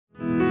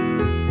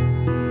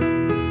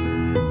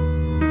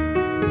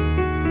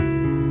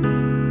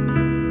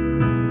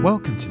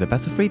Welcome to the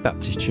Bethel Free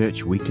Baptist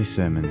Church weekly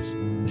sermons.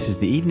 This is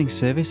the evening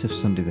service of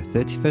Sunday the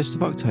 31st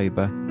of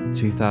October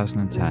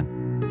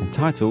 2010,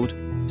 entitled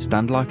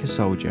Stand Like a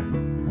Soldier,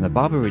 and the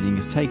Bible reading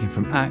is taken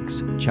from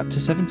Acts chapter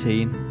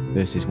 17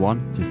 verses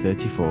 1 to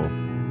 34.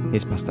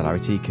 Here's Pastor Larry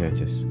T.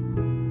 Curtis.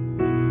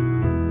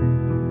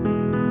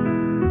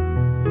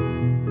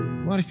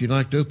 Well, if you'd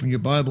like to open your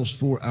Bibles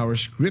for our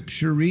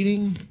scripture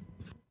reading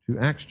to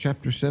Acts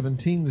chapter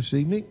 17 this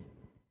evening,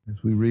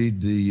 as we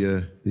read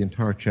the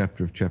entire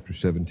chapter of chapter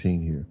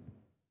 17 here.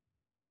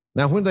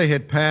 Now, when they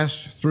had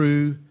passed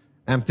through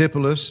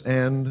Amphipolis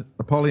and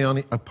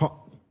Apollonia,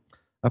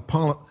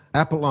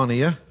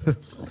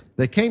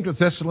 they came to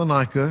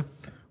Thessalonica,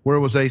 where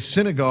was a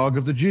synagogue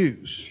of the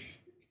Jews.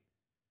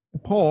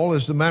 Paul,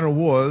 as the manner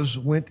was,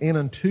 went in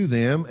unto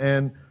them,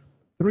 and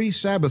 3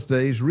 Sabbath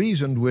days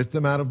reasoned with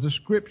them out of the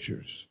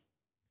Scriptures,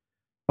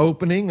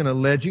 opening and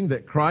alleging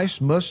that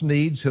Christ must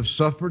needs have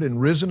suffered and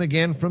risen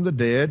again from the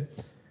dead,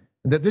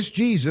 and that this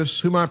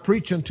Jesus, whom I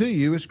preach unto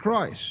you, is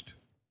Christ.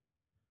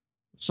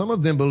 Some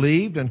of them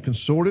believed and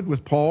consorted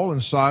with Paul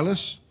and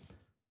Silas,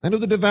 and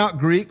of the devout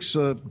Greeks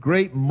a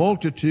great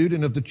multitude,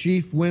 and of the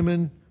chief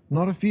women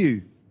not a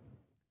few.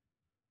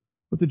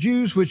 But the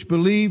Jews which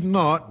believed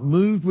not,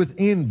 moved with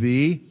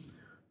envy,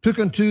 took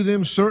unto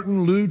them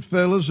certain lewd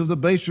fellows of the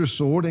baser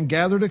sort, and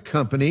gathered a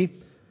company,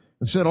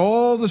 and set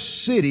all the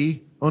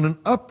city on an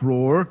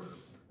uproar,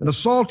 and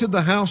assaulted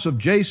the house of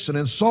Jason,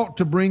 and sought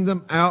to bring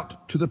them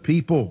out to the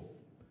people.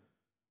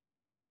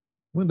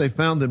 When they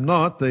found them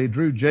not, they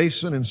drew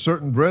Jason and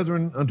certain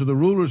brethren unto the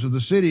rulers of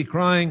the city,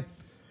 crying,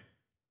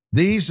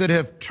 These that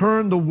have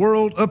turned the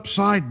world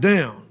upside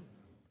down,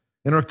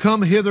 and are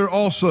come hither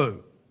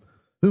also,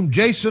 whom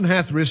Jason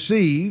hath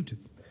received,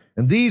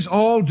 and these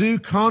all do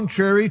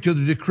contrary to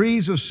the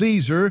decrees of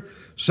Caesar,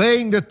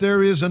 saying that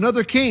there is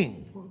another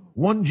king,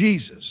 one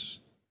Jesus.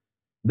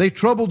 They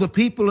troubled the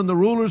people and the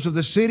rulers of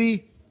the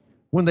city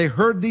when they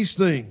heard these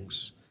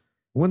things.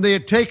 When they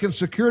had taken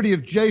security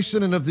of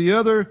Jason and of the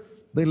other,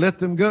 they let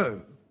them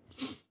go.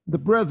 The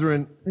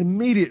brethren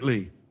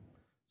immediately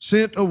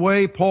sent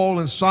away Paul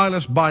and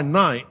Silas by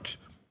night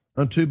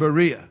unto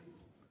Berea,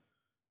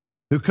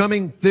 who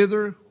coming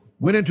thither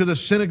went into the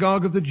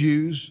synagogue of the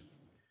Jews.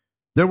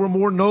 These were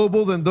more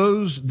noble than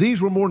those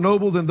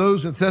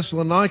in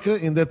Thessalonica,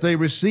 in that they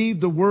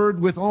received the word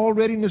with all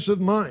readiness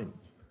of mind,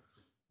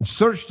 and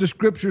searched the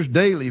Scriptures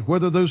daily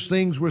whether those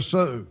things were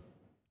so.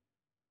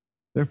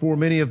 Therefore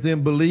many of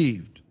them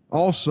believed,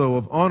 also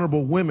of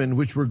honorable women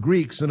which were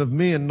Greeks, and of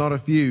men not a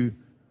few.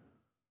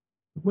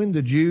 When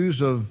the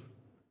Jews of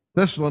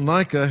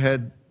Thessalonica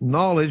had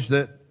knowledge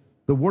that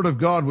the word of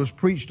God was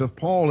preached of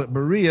Paul at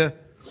Berea,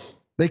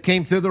 they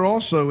came thither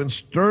also and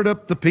stirred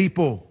up the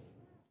people.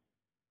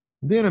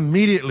 Then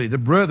immediately the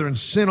brethren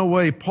sent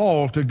away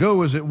Paul to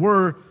go, as it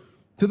were,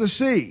 to the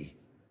sea.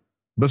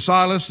 But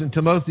Silas and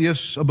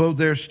Timotheus abode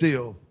there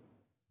still.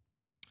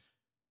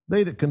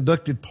 They that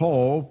conducted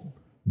Paul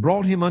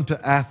brought him unto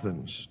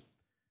Athens,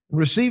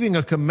 receiving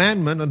a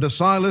commandment unto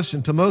Silas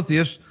and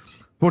Timotheus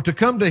for to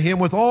come to him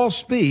with all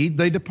speed,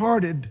 they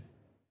departed.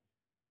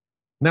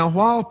 Now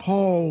while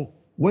Paul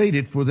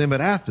waited for them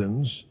at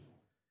Athens,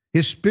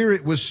 his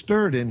spirit was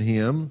stirred in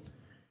him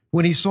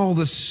when he saw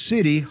the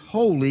city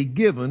wholly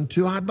given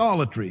to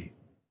idolatry.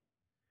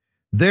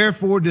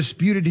 Therefore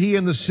disputed he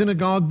in the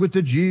synagogue with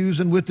the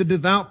Jews and with the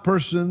devout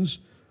persons,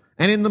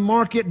 and in the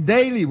market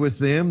daily with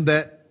them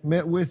that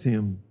met with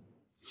him.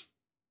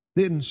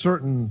 Then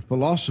certain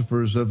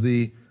philosophers of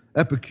the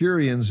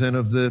Epicureans and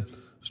of the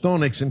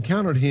Stoics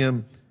encountered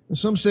him, and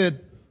some said,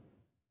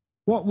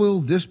 What will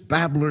this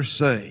babbler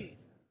say?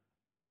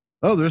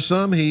 Others,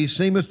 some, he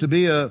seemeth to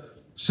be a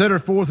setter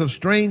forth of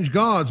strange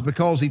gods,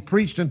 because he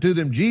preached unto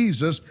them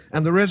Jesus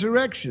and the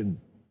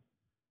resurrection.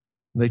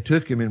 And they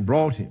took him and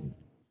brought him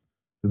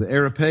to the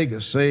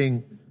Areopagus,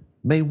 saying,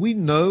 May we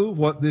know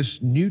what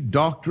this new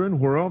doctrine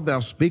whereof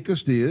thou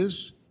speakest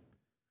is?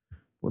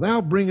 For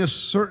thou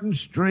bringest certain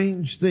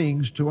strange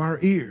things to our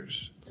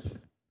ears.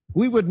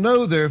 We would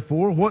know,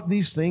 therefore, what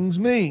these things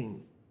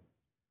mean.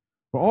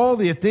 For all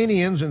the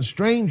Athenians and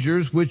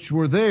strangers which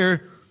were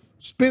there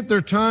spent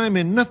their time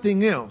in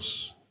nothing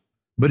else,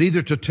 but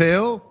either to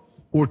tell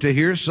or to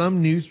hear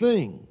some new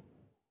thing.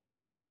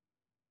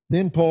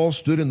 Then Paul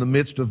stood in the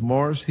midst of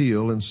Mars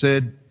Hill and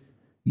said,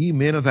 Ye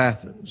men of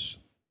Athens,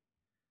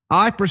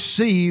 I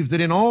perceive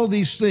that in all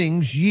these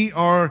things ye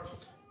are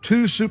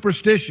too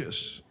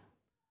superstitious.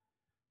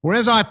 For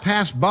as I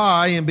passed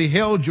by and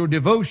beheld your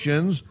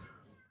devotions,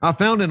 I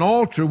found an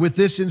altar with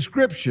this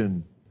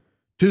inscription,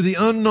 To the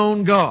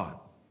unknown God,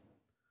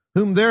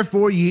 whom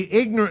therefore ye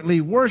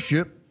ignorantly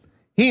worship,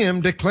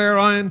 him declare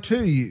I unto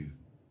you.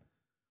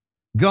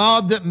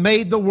 God that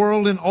made the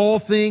world and all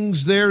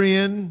things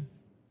therein,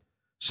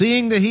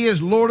 seeing that he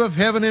is Lord of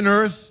heaven and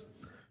earth,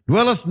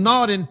 dwelleth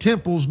not in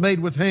temples made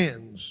with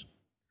hands,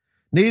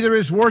 neither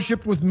is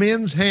worshipped with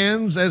men's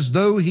hands as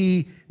though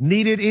he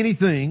needed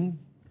anything,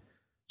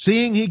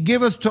 seeing he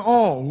giveth to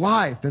all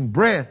life and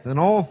breath and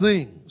all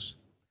things.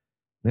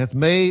 and hath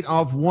made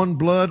of one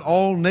blood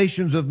all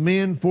nations of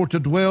men for to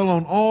dwell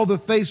on all the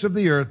face of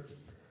the earth,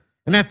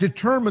 and hath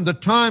determined the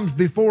times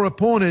before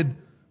appointed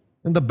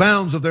and the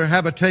bounds of their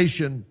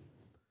habitation,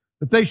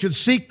 that they should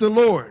seek the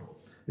Lord,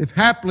 if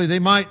haply they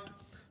might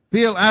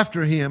feel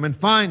after him and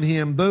find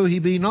him, though he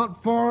be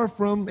not far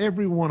from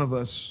every one of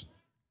us.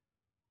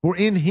 For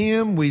in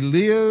him we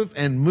live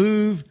and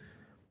move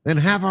and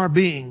have our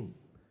being.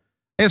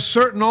 As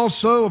certain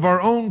also of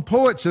our own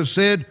poets have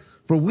said,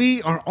 for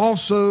we are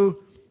also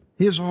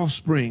his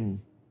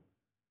offspring.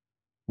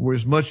 For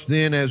as much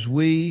then as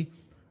we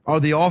are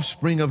the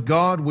offspring of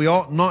God, we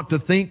ought not to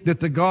think that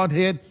the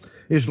Godhead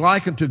is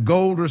likened to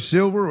gold or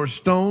silver or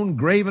stone,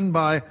 graven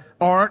by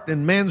art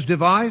and man's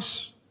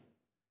device.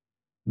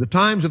 The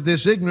times of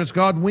this ignorance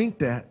God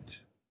winked at,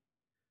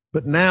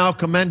 but now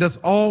commandeth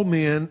all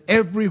men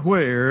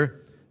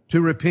everywhere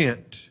to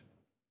repent.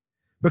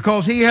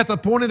 Because he hath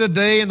appointed a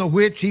day in the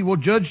which he will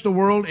judge the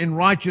world in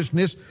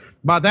righteousness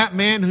by that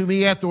man whom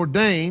he hath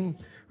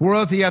ordained,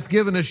 whereof he hath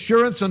given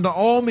assurance unto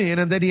all men,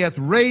 and that he hath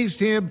raised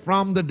him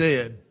from the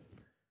dead.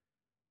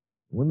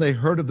 When they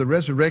heard of the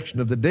resurrection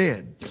of the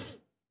dead,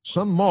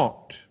 some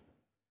mocked,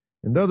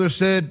 and others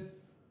said,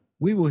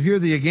 we will hear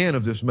thee again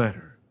of this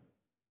matter.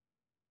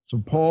 So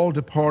Paul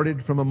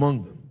departed from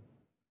among them.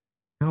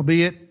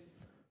 Howbeit,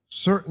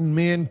 certain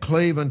men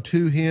clave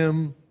unto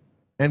him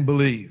and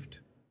believed,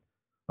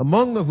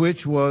 among the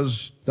which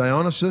was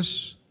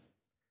Dionysius,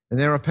 an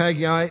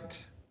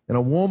Areopagite, and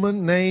a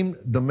woman named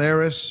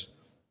Damaris,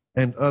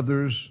 and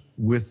others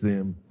with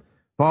them.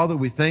 Father,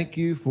 we thank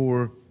you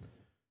for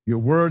your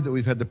word that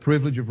we've had the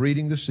privilege of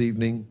reading this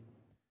evening.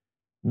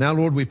 Now,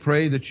 Lord, we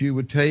pray that you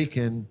would take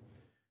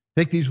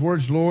these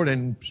words, Lord,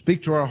 and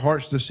speak to our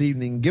hearts this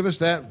evening. Give us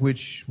that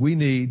which we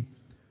need.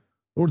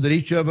 Lord, that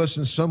each of us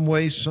in some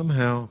way,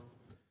 somehow,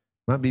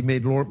 might be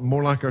made, Lord,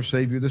 more like our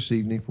Savior this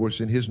evening. For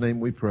us in his name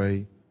we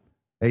pray.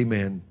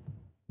 Amen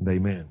and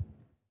amen.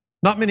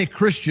 Not many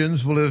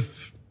Christians will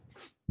have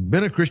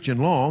been a Christian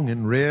long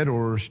and read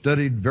or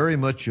studied very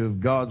much of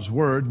God's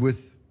Word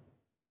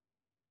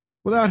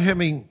without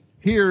having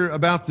hear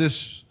about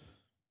this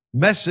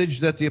message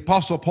that the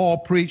Apostle Paul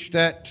preached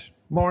at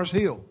Mars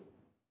Hill.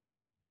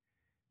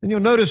 And you'll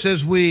notice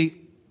as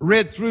we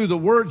read through the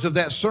words of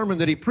that sermon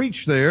that he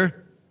preached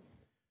there,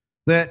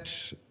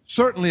 that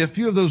certainly a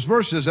few of those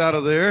verses out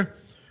of there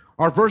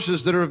are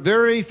verses that are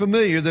very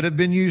familiar, that have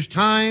been used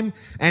time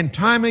and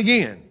time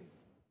again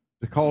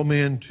to call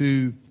men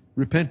to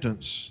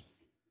repentance.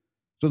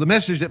 So the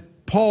message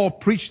that Paul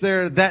preached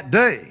there that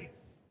day,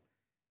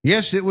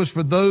 yes, it was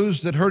for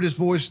those that heard his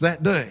voice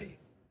that day,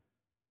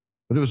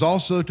 but it was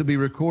also to be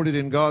recorded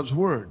in God's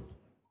Word,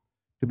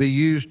 to be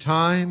used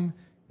time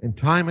and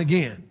time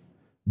again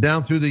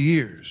down through the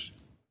years,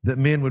 that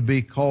men would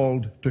be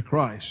called to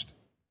Christ.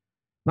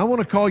 Now I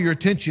want to call your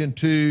attention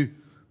to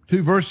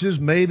two verses,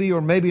 maybe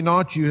or maybe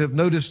not. You have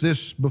noticed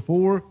this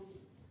before,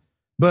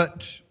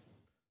 but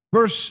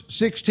verse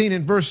 16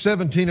 and verse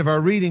 17 of our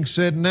reading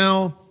said,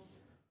 Now,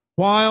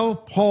 while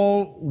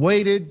Paul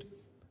waited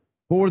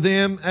for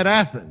them at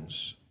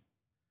Athens,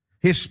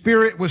 his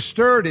spirit was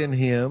stirred in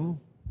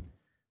him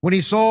when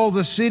he saw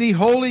the city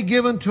wholly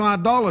given to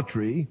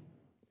idolatry.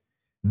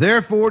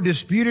 Therefore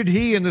disputed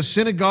he in the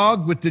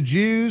synagogue with the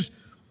Jews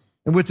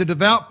and with the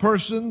devout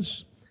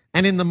persons,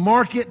 and in the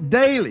market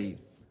daily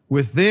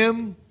with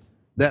them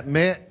that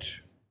met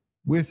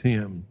with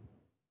him.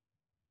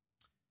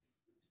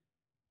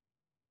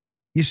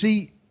 You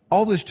see,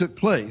 all this took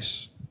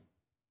place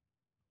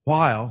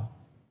while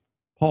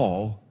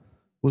Paul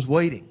was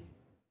waiting.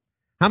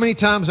 How many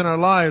times in our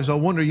lives, I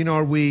wonder,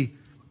 are we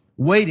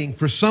waiting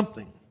for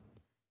something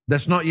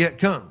that's not yet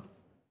come?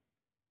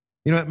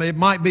 It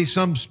might be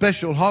some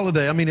special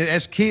holiday. I mean,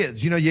 as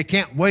kids, you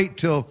can't wait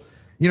till,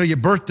 your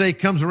birthday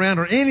comes around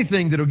or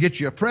anything that'll get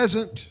you a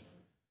present.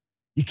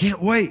 You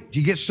can't wait.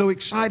 You get so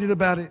excited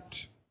about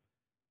it.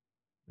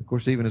 Of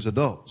course, even as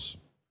adults,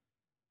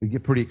 we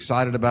get pretty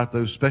excited about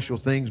those special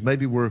things.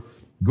 Maybe we're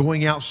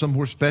going out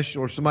somewhere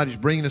special or somebody's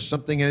bringing us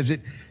something, and as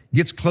it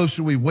gets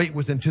closer, we wait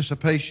with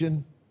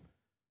anticipation.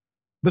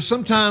 But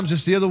sometimes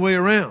it's the other way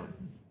around.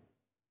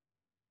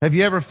 Have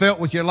you ever felt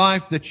with your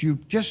life that you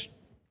just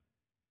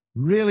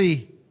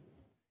really,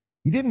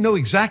 you didn't know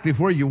exactly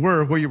where you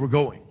were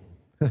going?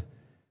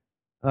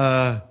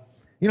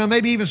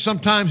 Maybe even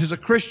sometimes as a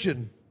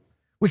Christian,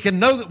 we can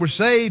know that we're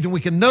saved and we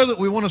can know that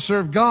we want to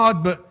serve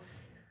God, but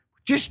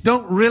just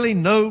don't really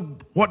know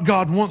what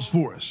God wants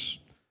for us.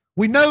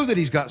 We know that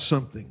He's got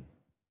something.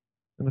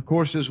 And of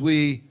course, as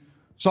we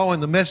saw in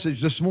the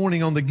message this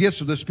morning on the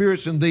gifts of the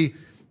spirits and the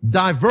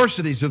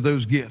diversities of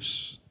those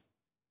gifts,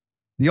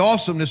 the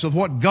awesomeness of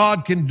what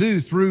God can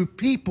do through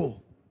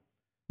people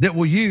that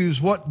will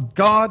use what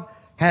God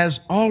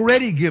has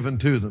already given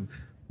to them.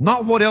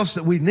 Not what else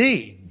that we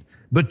need,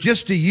 but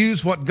just to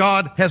use what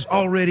God has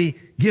already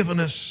given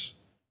us.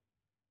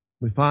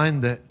 We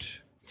find that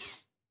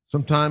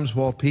sometimes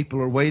while people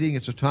are waiting,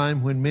 it's a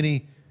time when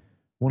many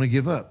want to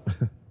give up.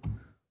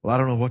 Well, I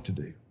don't know what to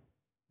do.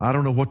 I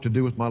don't know what to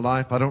do with my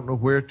life. I don't know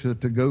where to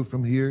go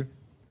from here.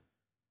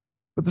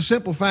 But the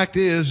simple fact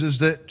is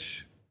that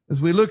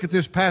as we look at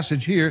this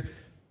passage here,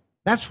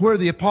 that's where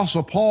the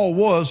Apostle Paul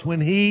was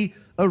when he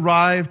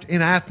arrived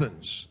in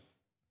Athens.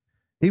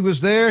 He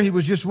was there, he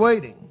was just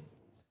waiting.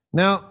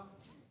 Now,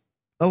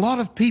 a lot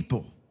of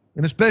people,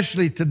 and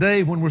especially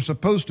today when we're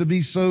supposed to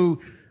be so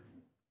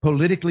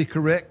politically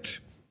correct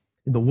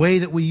in the way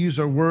that we use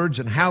our words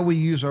and how we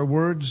use our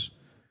words,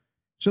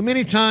 so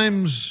many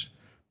times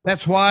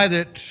that's why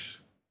that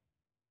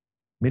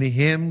many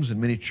hymns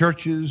and many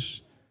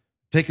churches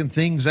taken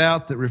things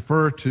out that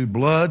refer to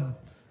blood,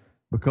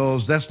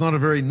 because that's not a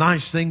very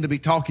nice thing to be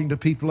talking to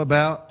people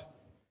about.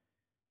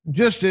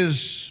 Just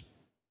as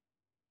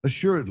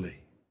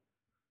assuredly,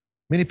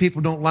 many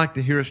people don't like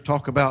to hear us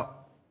talk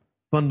about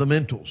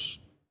fundamentals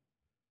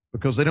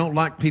because they don't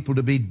like people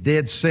to be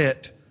dead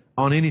set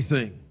on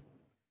anything.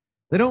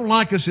 They don't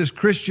like us as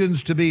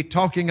Christians to be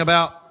talking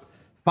about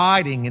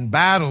fighting and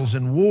battles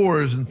and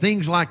wars and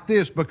things like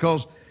this,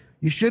 because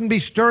you shouldn't be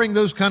stirring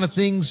those kind of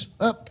things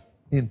up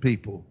in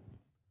people.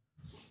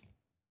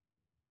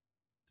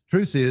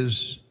 Truth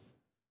is,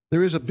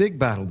 there is a big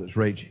battle that's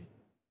raging.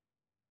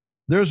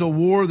 There's a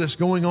war that's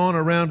going on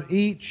around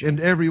each and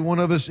every one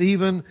of us,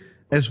 even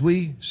as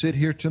we sit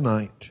here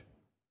tonight.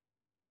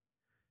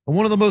 And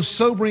one of the most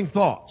sobering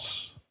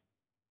thoughts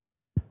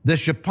that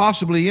should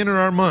possibly enter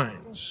our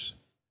minds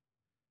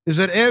is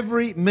that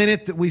every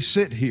minute that we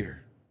sit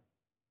here,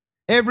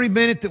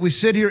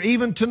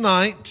 even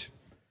tonight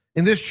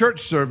in this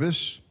church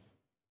service,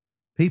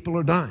 people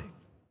are dying.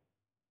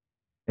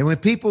 And when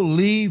people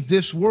leave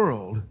this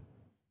world,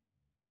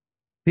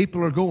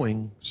 people are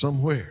going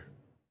somewhere.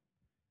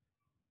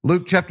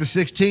 Luke chapter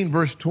 16,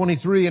 verse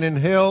 23, and in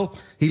hell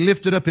he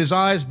lifted up his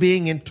eyes,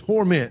 being in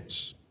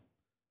torments,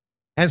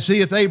 and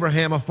seeth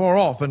Abraham afar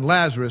off and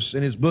Lazarus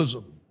in his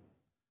bosom.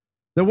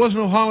 There was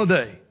no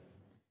holiday.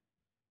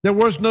 There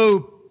was no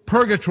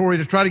purgatory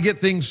to try to get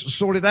things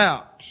sorted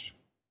out.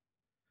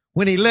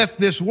 When he left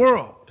this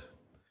world,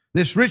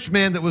 this rich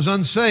man that was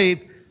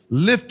unsaved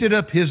lifted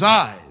up his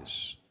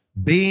eyes,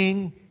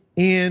 being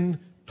in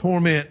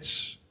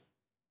torments.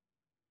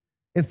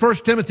 In 1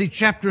 Timothy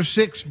chapter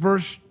 6,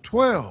 verse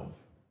 12,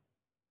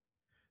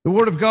 the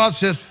Word of God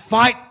says,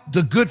 fight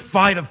the good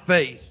fight of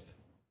faith.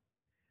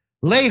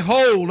 Lay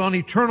hold on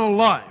eternal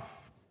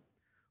life,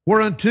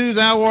 whereunto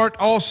thou art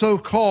also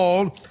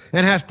called,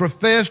 and hast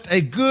professed a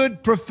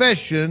good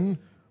profession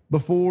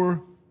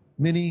before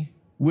many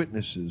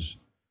witnesses.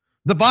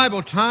 The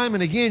Bible time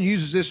and again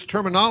uses this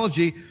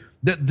terminology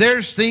that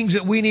there's things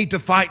that we need to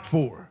fight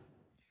for.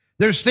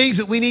 There's things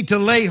that we need to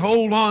lay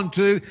hold on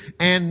to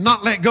and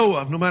not let go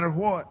of, no matter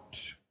what.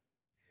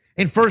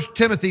 In 1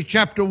 Timothy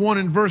chapter 1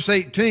 and verse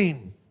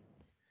 18,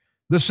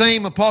 the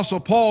same Apostle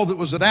Paul that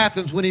was at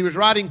Athens, when he was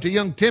writing to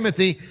young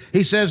Timothy,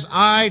 he says,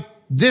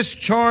 this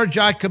charge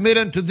I commit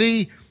unto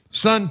thee,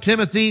 son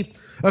Timothy,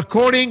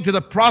 according to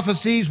the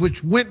prophecies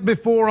which went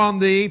before on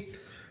thee,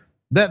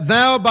 that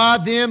thou by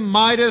them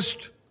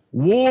mightest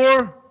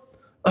war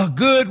a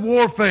good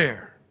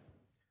warfare,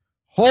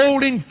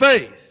 holding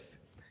faith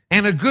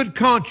and a good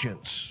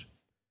conscience,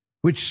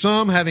 which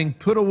some, having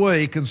put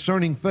away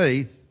concerning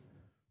faith,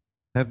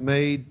 have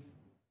made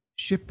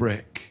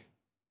shipwreck.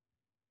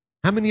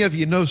 How many of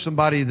you know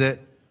somebody that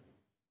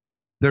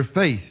their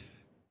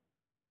faith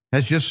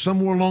has just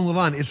somewhere along the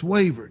line, it's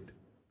wavered,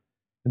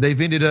 and they've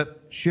ended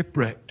up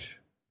shipwrecked?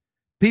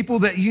 People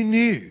that you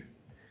knew,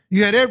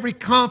 you had every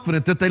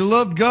confidence that they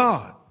loved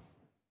God.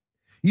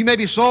 You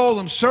maybe saw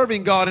them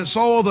serving God and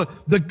saw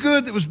the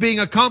good that was being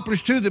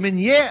accomplished to them, and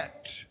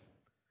yet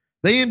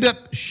they end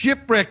up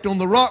shipwrecked on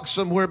the rocks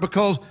somewhere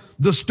because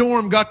the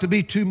storm got to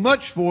be too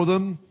much for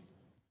them,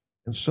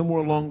 and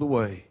somewhere along the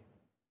way,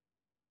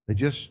 they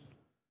just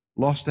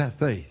lost that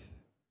faith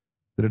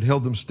that had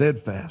held them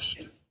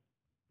steadfast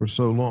for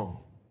so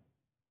long.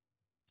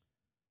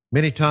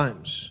 Many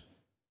times,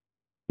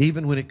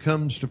 even when it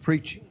comes to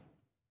preaching,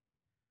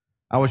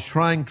 I was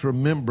trying to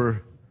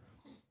remember.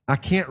 I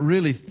can't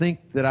really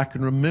think that I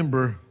can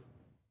remember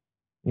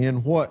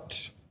in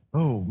what,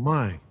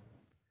 I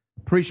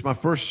preached my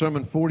first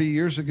sermon 40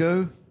 years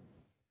ago,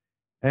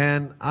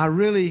 and I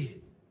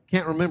really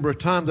can't remember a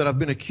time that I've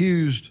been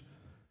accused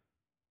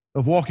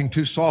of walking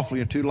too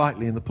softly and too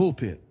lightly in the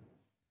pulpit.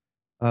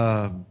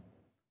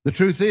 The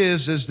truth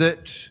is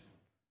that,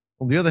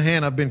 on the other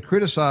hand, I've been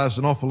criticized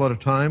an awful lot of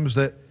times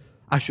that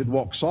I should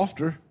walk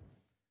softer.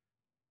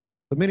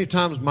 But many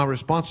times my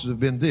responses have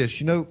been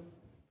this,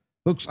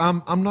 folks,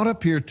 I'm not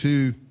up here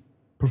to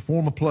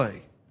perform a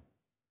play.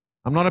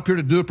 I'm not up here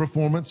to do a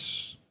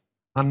performance.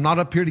 I'm not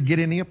up here to get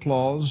any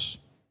applause.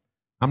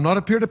 I'm not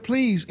up here to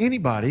please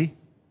anybody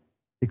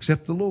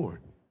except the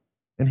Lord.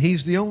 And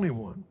He's the only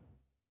one.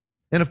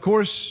 And of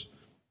course,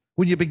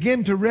 when you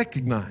begin to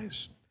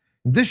recognize,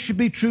 this should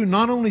be true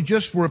not only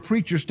just for a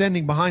preacher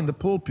standing behind the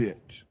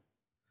pulpit,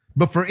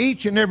 but for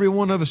each and every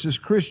one of us as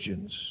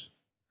Christians.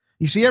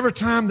 You see, every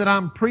time that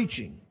I'm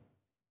preaching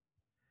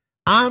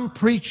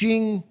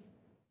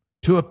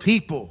to a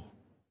people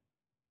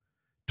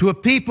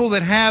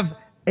that have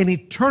an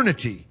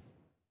eternity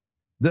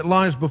that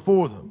lies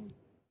before them.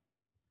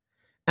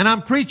 And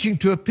I'm preaching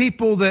to a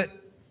people that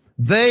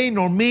they,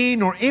 nor me,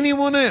 nor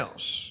anyone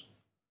else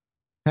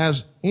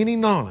has any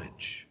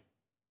knowledge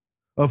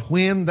of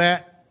when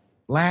that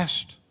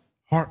last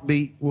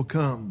heartbeat will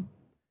come.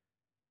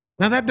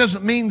 Now, that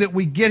doesn't mean that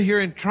we get here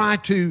and try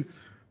to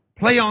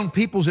play on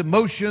people's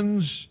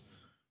emotions,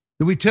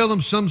 that we tell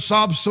them some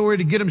sob story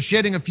to get them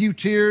shedding a few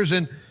tears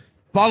and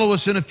follow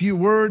us in a few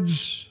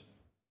words.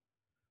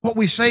 What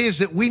we say is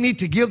that we need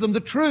to give them the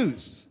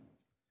truth.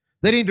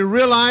 They need to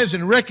realize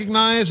and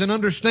recognize and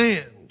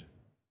understand.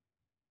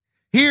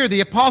 Here, the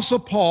Apostle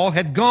Paul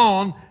had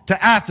gone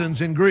to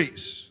Athens in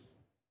Greece.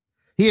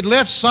 He had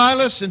left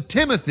Silas and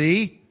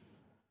Timothy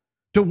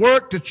to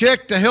work, to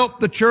check, to help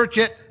the church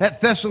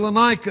at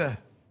Thessalonica.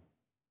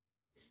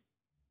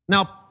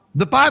 Now,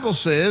 the Bible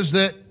says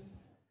that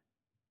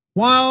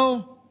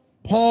while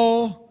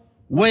Paul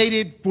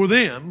waited for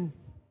them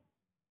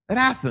at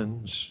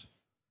Athens,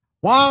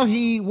 while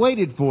he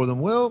waited for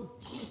them, well,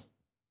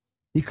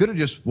 he could have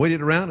just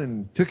waited around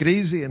and took it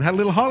easy and had a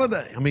little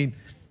holiday. I mean,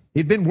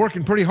 he'd been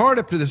working pretty hard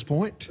up to this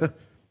point.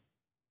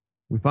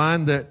 We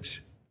find that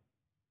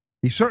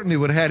he certainly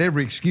would have had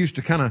every excuse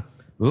to kind of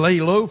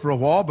lay low for a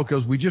while,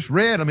 because we just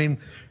read, I mean,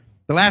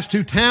 the last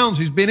 2 towns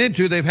he's been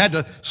into, they've had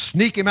to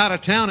sneak him out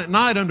of town at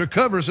night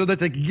undercover so that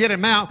they could get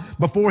him out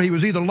before he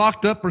was either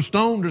locked up or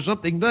stoned or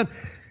something done.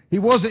 He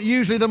wasn't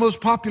usually the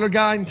most popular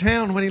guy in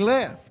town when he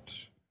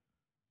left.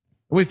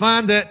 We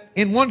find that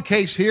in one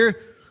case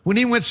here, when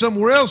he went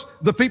somewhere else,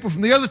 the people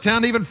from the other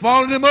town even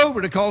followed him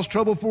over to cause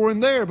trouble for him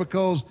there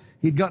because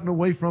he'd gotten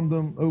away from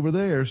them over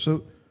there.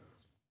 So,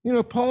 you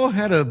know, Paul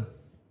had a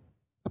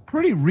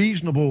pretty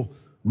reasonable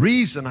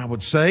reason, I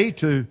would say,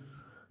 to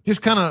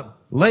just kind of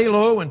lay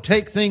low and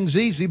take things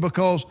easy,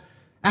 because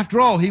after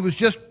all, he was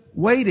just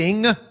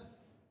waiting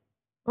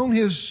on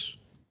his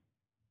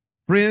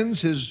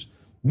friends, his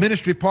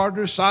ministry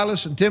partners,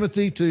 Silas and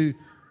Timothy, to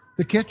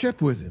catch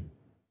up with him.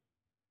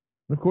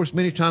 And of course,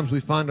 many times we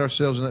find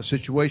ourselves in that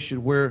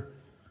situation where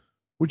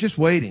we're just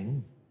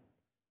waiting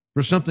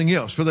for something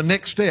else, for the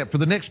next step, for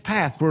the next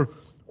path, for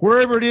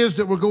wherever it is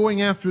that we're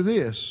going after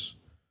this.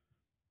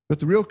 But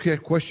the real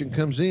question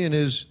comes in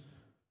is,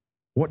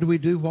 what do we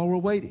do while we're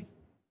waiting?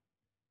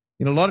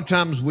 You know, a lot of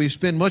times we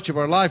spend much of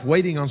our life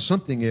waiting on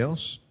something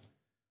else,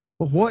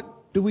 but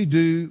what do we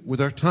do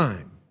with our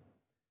time?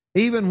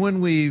 Even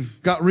when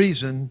we've got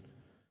reason,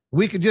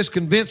 we can just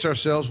convince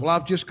ourselves, well,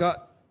 I've just got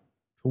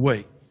to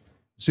wait,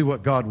 see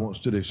what God wants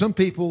to do. Some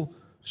people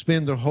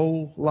spend their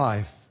whole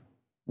life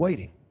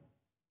waiting,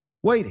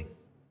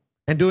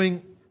 and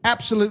doing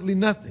absolutely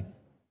nothing.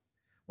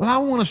 Well, I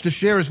want us to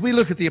share, as we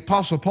look at the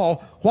Apostle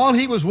Paul, while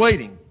he was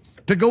waiting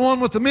to go on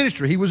with the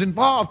ministry, he was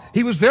involved.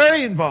 He was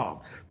very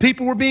involved.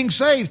 People were being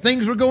saved.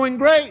 Things were going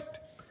great.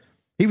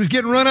 He was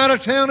getting run out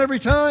of town every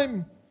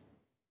time.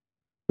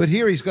 But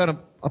here he's got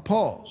a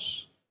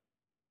pause.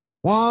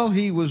 While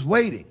he was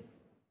waiting,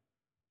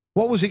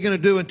 what was he going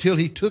to do until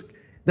he took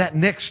that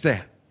next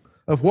step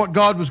of what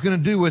God was going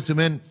to do with him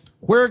and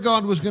where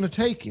God was going to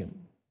take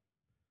him?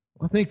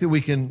 I think that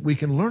we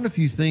can learn a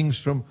few things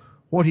from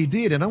what he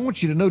did. And I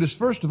want you to notice,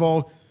 first of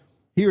all,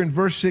 here in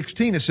verse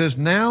 16, it says,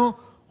 now,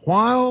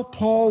 while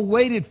Paul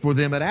waited for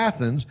them at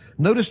Athens,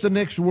 notice the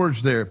next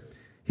words there.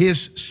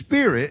 His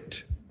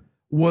spirit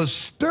was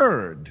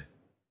stirred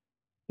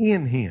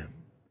in him.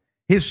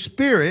 His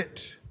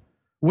spirit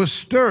was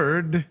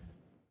stirred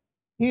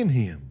in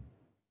him.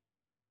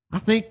 I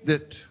think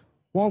that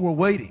while we're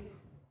waiting,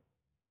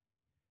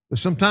 that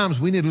sometimes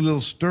we need a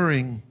little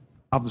stirring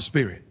of the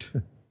Spirit.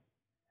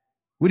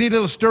 We need a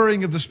little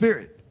stirring of the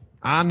Spirit.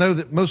 I know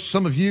that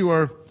some of you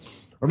are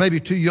maybe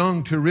too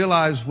young to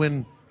realize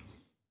when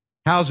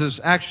houses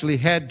actually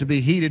had to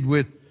be heated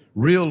with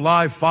real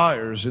live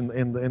fires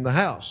in the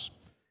house.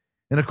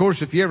 And of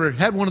course, if you ever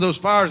had one of those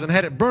fires and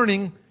had it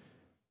burning,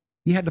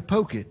 you had to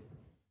poke it.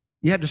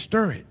 You had to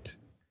stir it.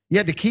 You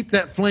had to keep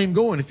that flame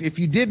going. If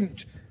you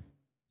didn't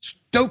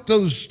stoke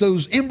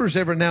those embers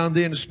every now and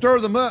then and stir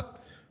them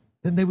up,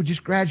 then they would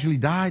just gradually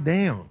die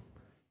down.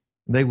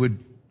 They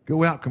would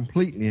go out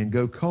completely and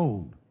go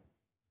cold.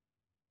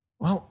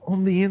 Well,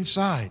 on the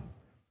inside,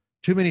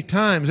 too many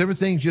times,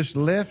 everything's just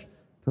left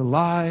to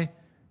lie,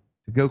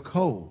 to go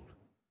cold.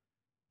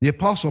 The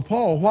Apostle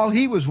Paul, while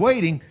he was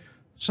waiting,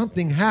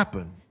 something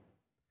happened,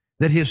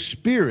 that his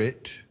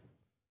spirit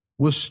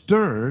was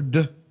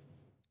stirred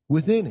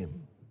within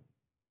him.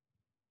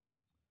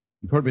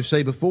 You've heard me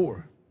say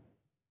before,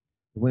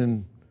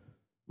 when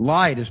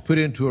light is put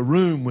into a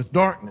room with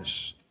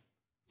darkness,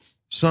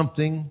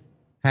 something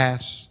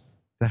has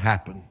to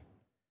happen.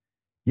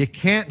 You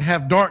can't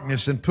have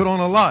darkness and put on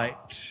a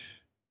light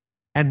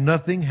and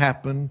nothing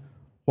happen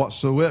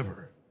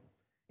whatsoever.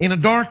 In a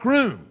dark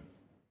room,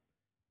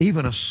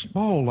 even a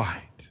small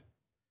light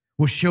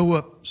will show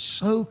up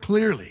so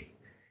clearly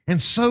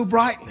and so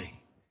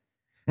brightly.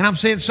 And I'm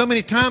saying so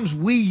many times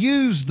we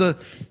use the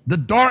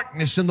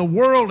darkness in the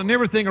world and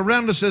everything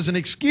around us as an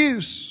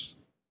excuse,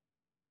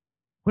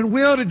 when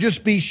we ought to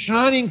just be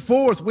shining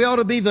forth. We ought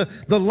to be the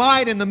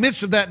light in the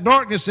midst of that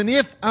darkness. And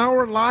if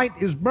our light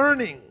is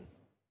burning,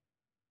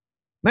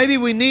 Maybe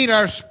we need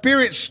our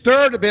spirit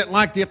stirred a bit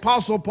like the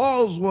Apostle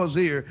Paul's was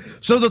here,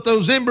 so that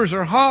those embers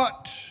are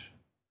hot,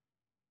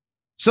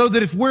 so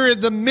that if we're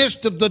in the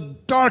midst of the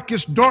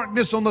darkest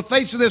darkness on the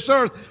face of this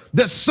earth,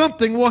 that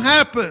something will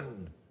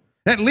happen.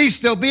 At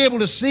least they'll be able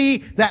to see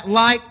that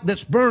light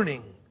that's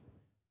burning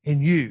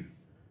in you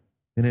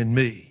and in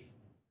me.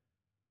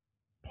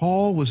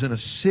 Paul was in a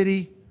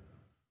city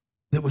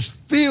that was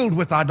filled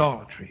with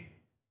idolatry.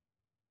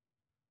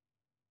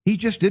 He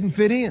just didn't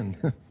fit in.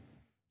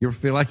 You ever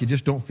feel like you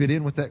just don't fit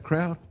in with that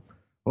crowd?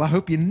 Well, I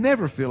hope you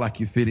never feel like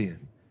you fit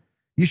in.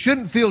 You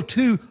shouldn't feel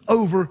too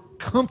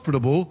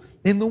over-comfortable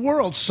in the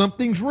world.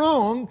 Something's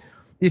wrong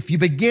if you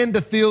begin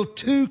to feel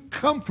too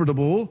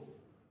comfortable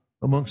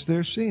amongst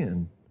their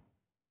sin.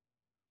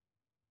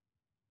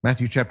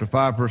 Matthew chapter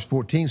 5, verse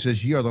 14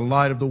 says, "Ye are the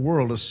light of the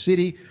world. A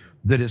city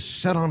that is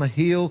set on a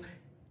hill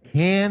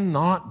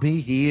cannot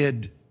be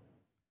hid."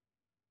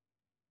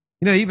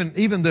 You know,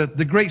 even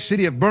the great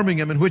city of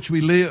Birmingham in which we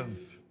live,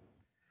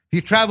 if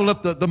you travel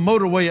up the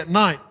motorway at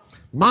night,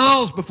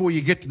 miles before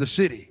you get to the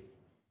city,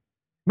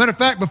 matter of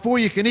fact, before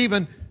you can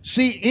even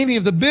see any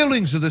of the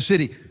buildings of the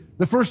city,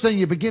 the first thing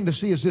you begin to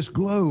see is this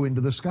glow into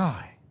the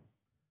sky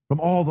from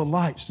all the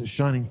lights that's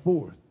shining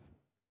forth.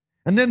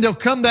 And then there'll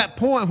come that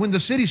point when the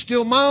city's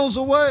still miles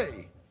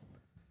away,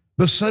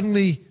 but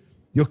suddenly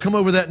you'll come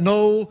over that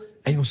knoll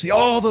and you'll see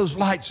all those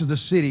lights of the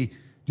city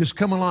just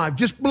come alive,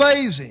 just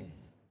blazing.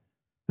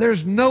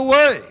 There's no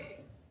way.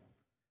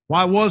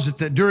 Why was it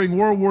that during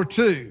World War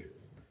II,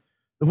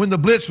 when the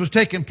Blitz was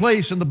taking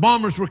place and the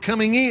bombers were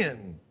coming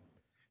in,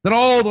 that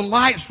all the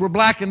lights were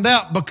blackened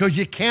out? Because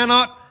you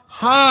cannot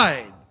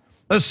hide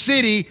a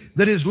city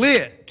that is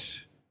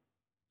lit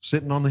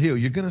sitting on the hill.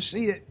 You're going to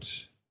see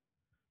it.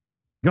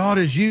 God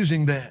is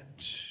using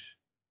that.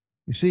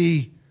 You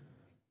see,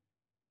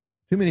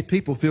 too many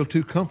people feel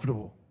too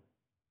comfortable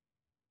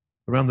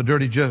around the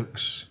dirty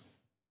jokes,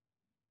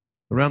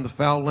 around the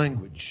foul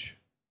language,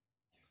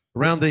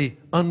 around the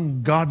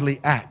ungodly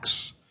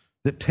acts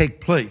that take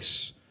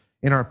place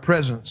in our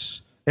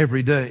presence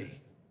every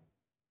day.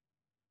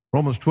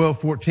 Romans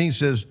 12:14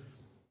 says,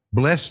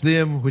 "Bless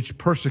them which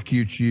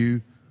persecute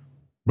you,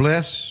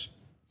 bless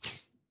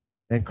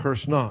and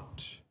curse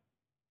not."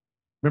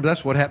 Remember,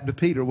 that's what happened to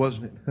Peter,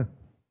 wasn't it?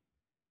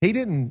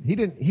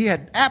 He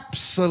had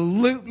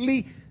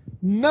absolutely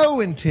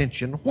no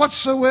intention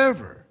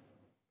whatsoever.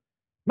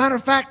 Matter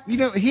of fact,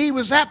 he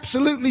was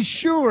absolutely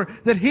sure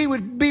that he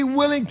would be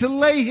willing to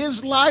lay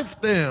his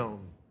life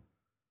down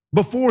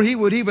before he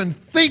would even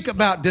think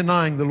about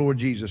denying the Lord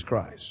Jesus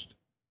Christ.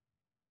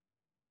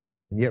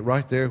 And yet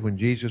right there when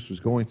Jesus was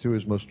going through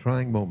his most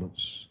trying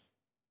moments,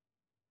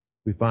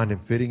 we find him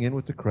fitting in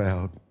with the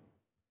crowd,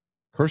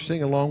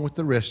 cursing along with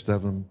the rest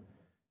of them,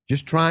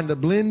 just trying to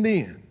blend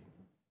in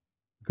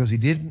because he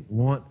didn't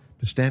want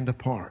to stand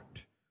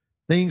apart.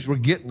 Things were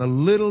getting a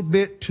little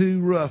bit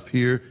too rough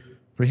here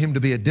for him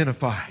to be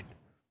identified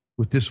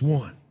with this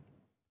one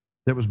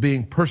that was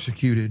being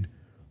persecuted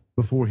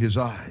before his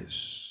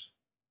eyes.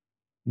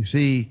 You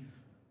see,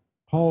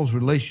 Paul's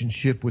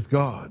relationship with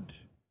God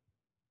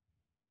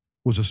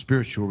was a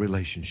spiritual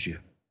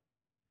relationship.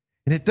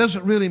 And it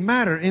doesn't really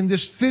matter in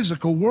this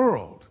physical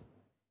world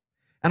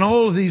and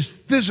all of these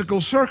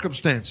physical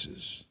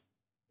circumstances.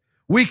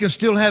 We can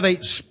still have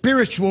a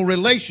spiritual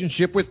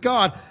relationship with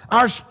God.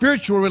 Our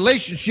spiritual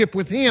relationship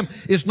with Him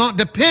is not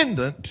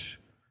dependent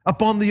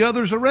upon the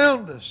others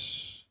around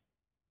us.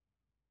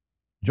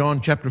 John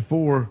chapter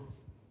 4,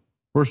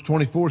 verse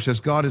 24 says,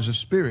 "God is a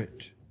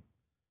spirit.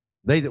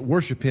 They that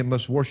worship Him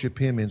must worship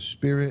Him in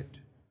spirit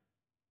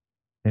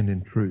and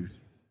in truth."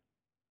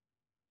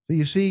 So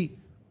you see,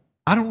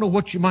 I don't know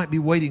what you might be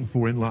waiting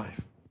for in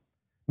life.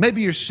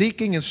 Maybe you're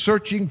seeking and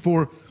searching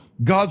for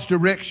God's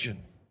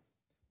direction.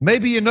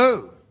 Maybe you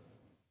know.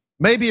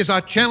 Maybe as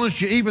I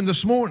challenged you even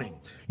this morning,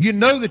 you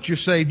know that you're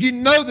saved. You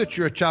know that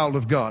you're a child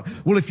of God.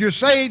 Well, if you're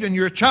saved and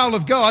you're a child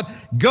of God,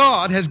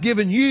 God has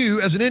given you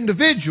as an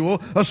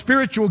individual a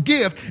spiritual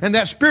gift, and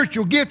that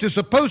spiritual gift is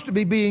supposed to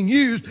be being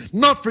used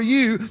not for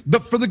you,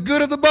 but for the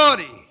good of the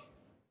body.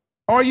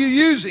 Are you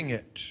using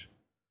it?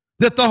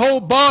 That the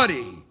whole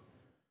body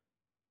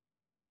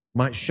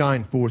might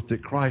shine forth,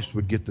 that Christ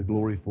would get the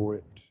glory for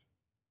it.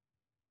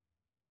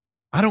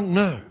 I don't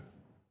know.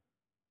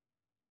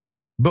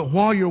 But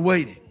while you're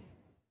waiting,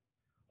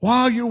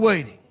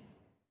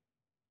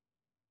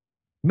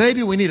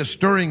 maybe we need a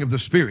stirring of the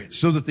Spirit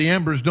so that the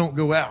embers don't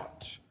go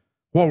out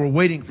while we're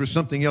waiting for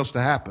something else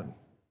to happen.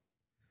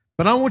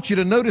 But I want you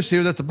to notice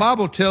here that the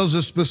Bible tells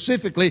us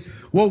specifically,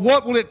 well,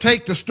 what will it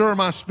take to stir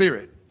my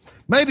spirit?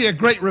 Maybe a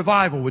great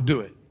revival would do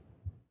it.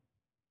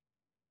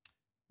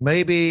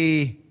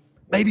 Maybe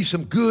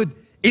some good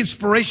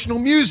inspirational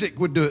music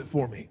would do it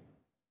for me.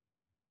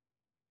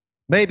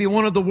 Maybe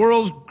one of the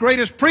world's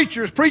greatest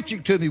preachers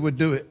preaching to me would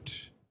do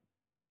it.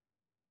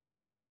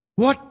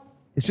 What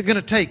is it going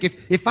to take?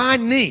 If I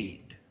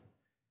need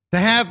to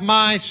have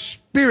my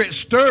spirit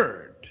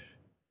stirred,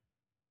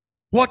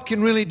 what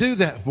can really do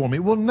that for me?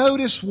 Well,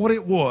 notice what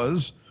it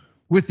was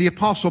with the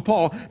Apostle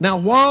Paul. Now,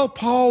 while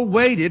Paul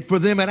waited for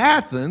them at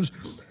Athens,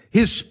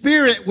 His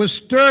spirit was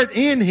stirred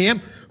in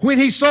him when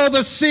he saw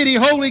the city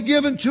wholly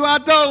given to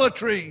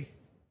idolatry.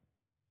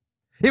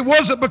 It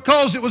wasn't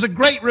because it was a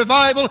great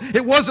revival.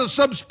 It wasn't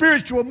some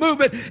spiritual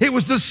movement. It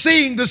was the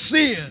seeing the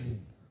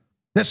sin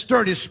that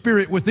stirred his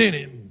spirit within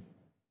him.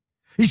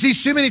 You see,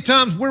 so many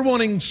times we're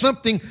wanting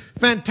something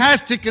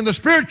fantastic in the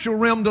spiritual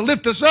realm to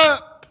lift us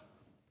up.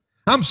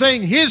 I'm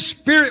saying his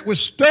spirit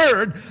was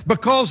stirred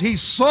because he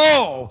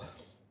saw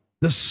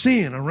the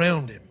sin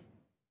around him.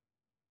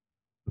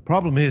 The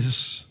problem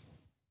is,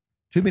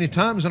 too many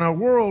times in our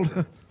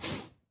world,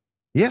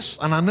 yes,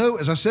 and I know,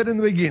 as I said in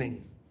the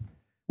beginning,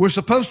 we're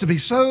supposed to be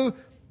so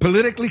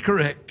politically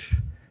correct,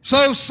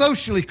 so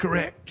socially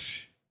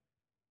correct.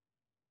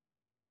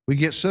 We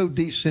get so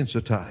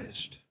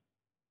desensitized,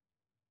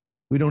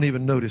 we don't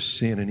even notice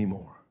sin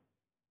anymore.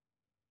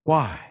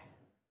 Why?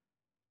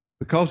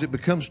 Because it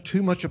becomes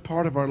too much a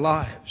part of our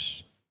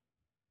lives.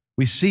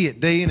 We see it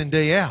day in and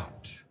day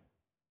out.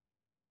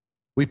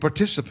 We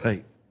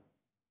participate.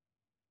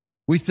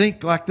 We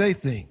think like they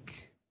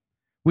think.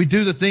 We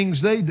do the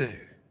things they do.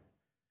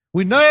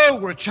 We know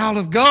we're a child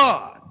of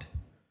God,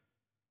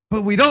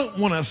 but we don't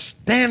want to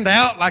stand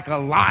out like a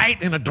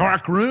light in a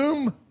dark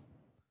room.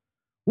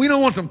 We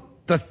don't want them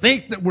to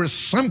think that we're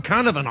some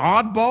kind of an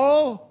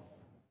oddball.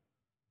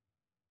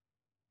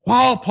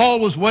 While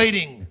Paul was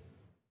waiting,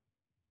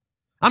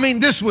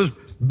 this was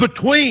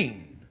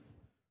between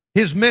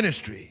his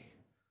ministry.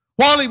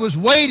 While he was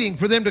waiting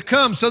for them to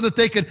come so that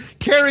they could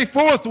carry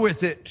forth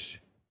with it,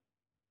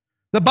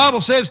 the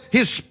Bible says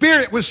his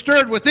spirit was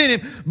stirred within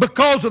him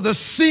because of the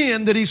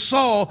sin that he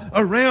saw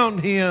around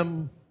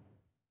him.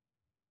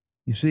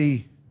 You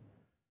see,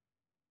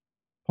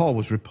 Paul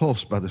was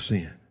repulsed by the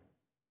sin.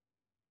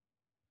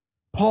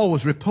 Paul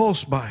was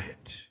repulsed by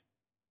it.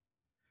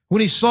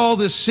 When he saw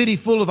this city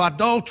full of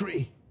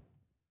idolatry,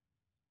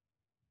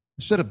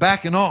 instead of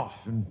backing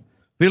off and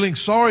feeling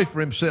sorry for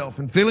himself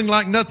and feeling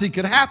like nothing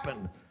could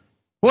happen,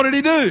 what did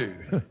he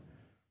do?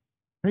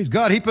 Praise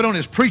God, he put on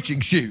his preaching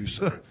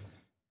shoes.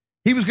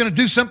 He was going to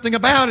do something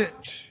about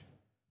it.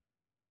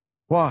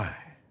 Why?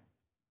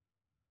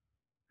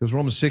 Because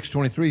Romans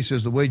 6:23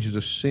 says the wages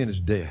of sin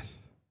is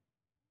death.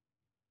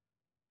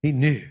 He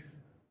knew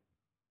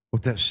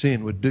what that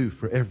sin would do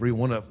for every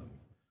one of them.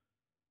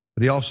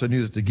 But he also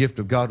knew that the gift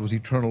of God was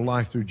eternal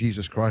life through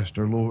Jesus Christ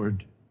our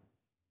Lord.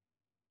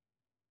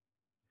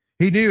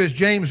 He knew, as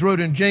James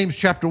wrote in James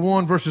chapter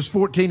 1, verses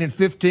 14 and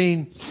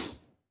 15,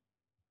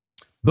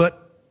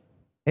 but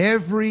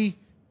every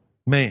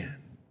man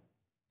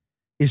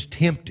is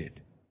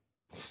tempted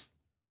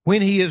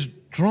when he is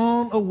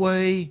drawn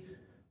away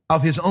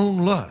of his own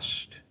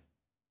lust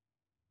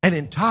and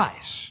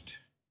enticed.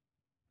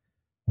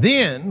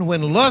 Then,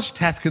 when lust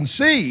hath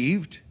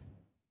conceived,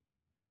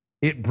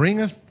 it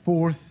bringeth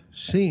forth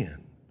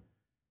sin.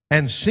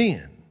 And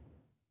sin,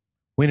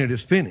 when it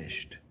is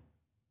finished,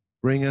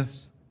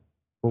 bringeth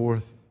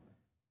forth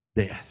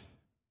death.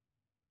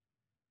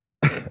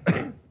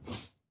 You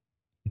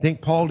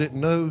think Paul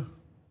didn't know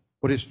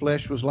what his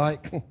flesh was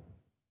like?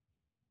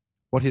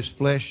 What his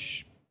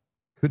flesh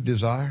could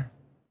desire?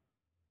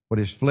 What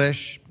his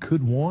flesh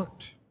could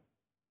want?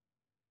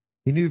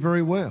 He knew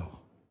very well.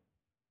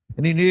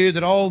 And he knew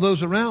that all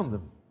those around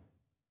them,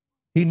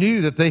 he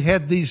knew that they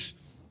had these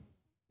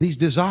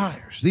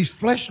desires, these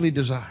fleshly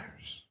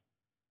desires.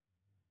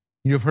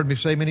 You've heard me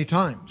say many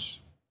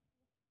times,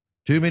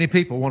 too many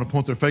people want to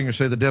point their finger and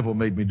say, the devil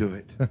made me do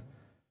it.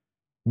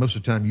 Most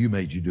of the time, you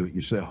made you do it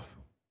yourself.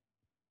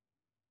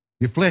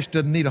 Your flesh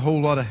doesn't need a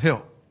whole lot of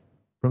help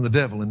from the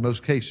devil in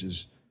most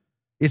cases.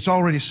 It's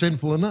already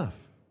sinful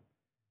enough.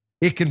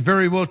 It can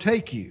very well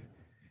take you.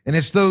 And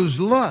it's those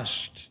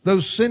lusts,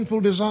 those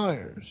sinful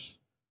desires.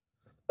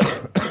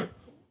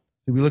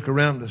 We look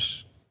around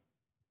us.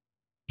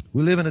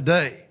 We live in a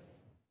day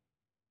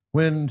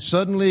when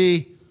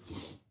suddenly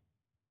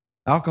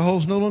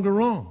alcohol's no longer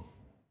wrong.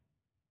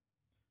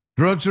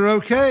 Drugs are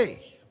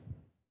okay.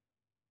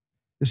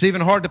 It's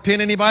even hard to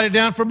pin anybody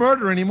down for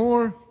murder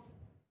anymore.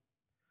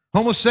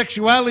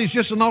 Homosexuality is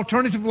just an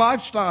alternative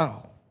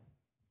lifestyle.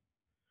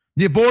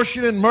 The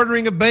abortion and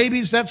murdering of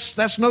babies,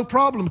 that's no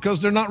problem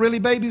because they're not really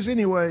babies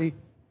anyway.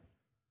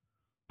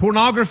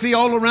 Pornography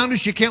all around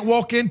us. You can't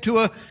walk into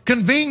a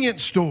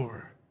convenience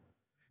store.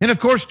 And of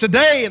course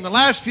today, in the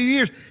last few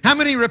years, how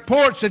many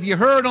reports have you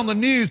heard on the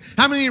news?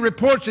 How many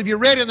reports have you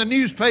read in the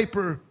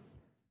newspaper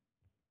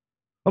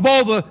of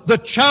all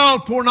the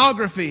child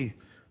pornography?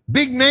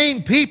 Big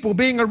name people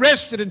being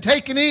arrested and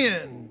taken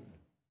in.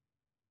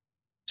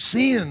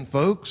 Sin,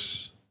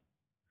 folks.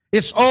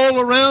 It's all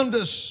around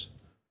us.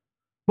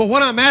 But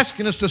what I'm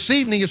asking us this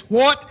evening is,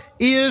 what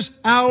is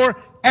our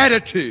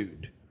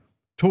attitude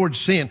towards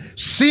sin?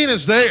 Sin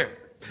is there.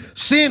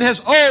 Sin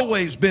has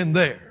always been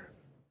there.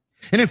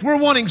 And if we're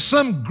wanting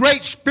some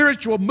great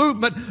spiritual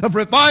movement of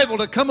revival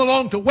to come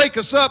along to wake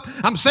us up,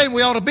 I'm saying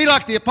we ought to be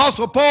like the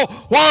Apostle Paul.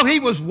 While he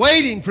was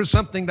waiting for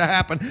something to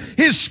happen,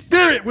 his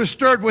spirit was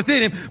stirred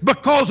within him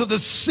because of the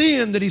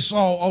sin that he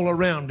saw all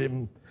around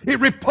him. It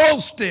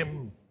repulsed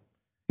him.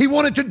 He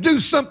wanted to do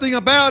something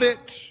about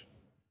it.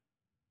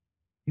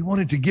 He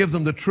wanted to give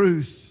them the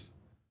truth.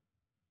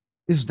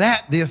 Is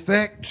that the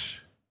effect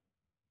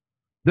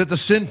that the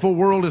sinful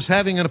world is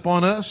having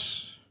upon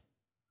us?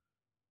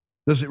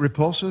 Does it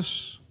repulse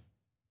us?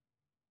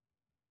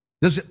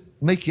 Does it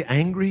make you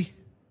angry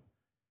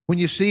when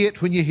you see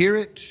it, when you hear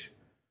it?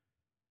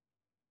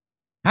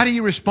 How do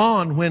you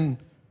respond when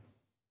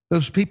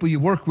those people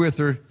you work with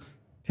are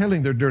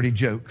telling their dirty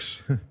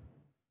jokes?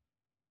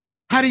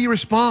 How do you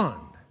respond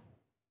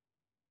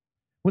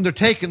when they're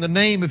taking the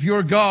name of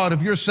your God,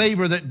 of your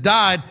Savior that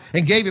died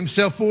and gave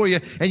Himself for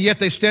you, and yet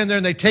they stand there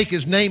and they take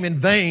His name in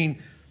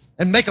vain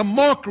and make a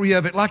mockery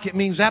of it like it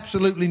means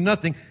absolutely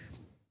nothing?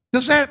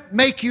 Does that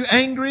make you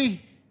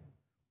angry?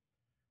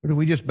 Or do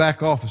we just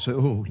back off and say,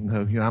 oh,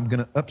 no, I'm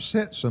going to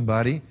upset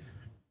somebody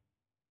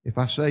if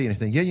I say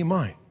anything? Yeah, you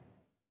might.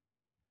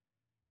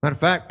 Matter of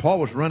fact, Paul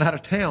was run out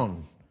of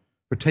town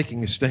for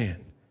taking a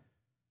stand.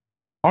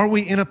 Are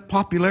we in a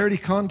popularity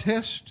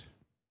contest?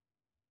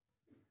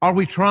 Are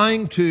we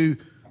trying to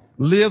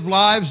live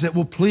lives that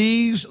will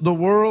please the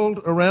world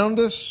around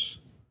us?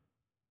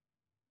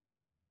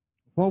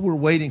 While we're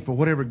waiting for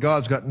whatever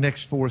God's got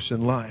next for us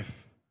in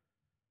life,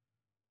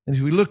 and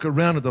as we look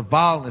around at the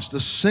vileness, the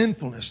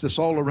sinfulness that's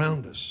all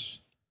around us,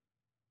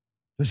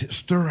 does it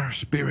stir our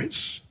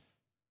spirits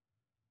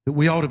that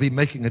we ought to be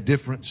making a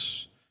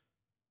difference?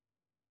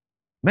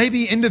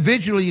 Maybe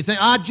individually you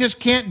think, I just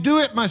can't do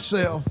it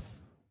myself.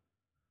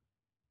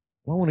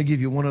 Well, I want to give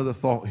you one other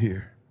thought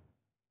here.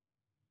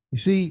 You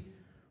see,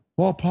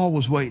 while Paul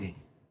was waiting,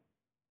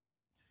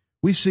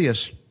 we see a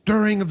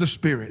stirring of the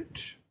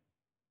Spirit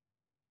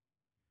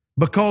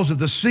because of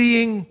the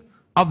seeing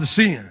of the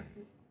sin.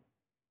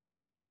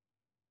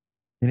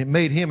 And it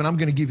made him, and I'm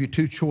going to give you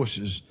two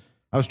choices.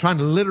 I was trying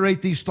to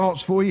alliterate these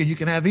thoughts for you, and you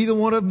can have either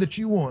one of them that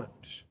you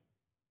want.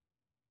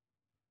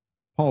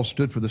 Paul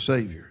stood for the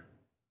Savior.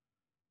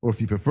 Or if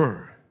you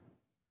prefer,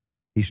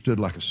 he stood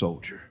like a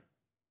soldier.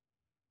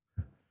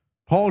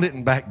 Paul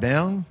didn't back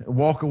down and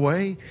walk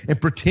away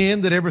and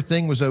pretend that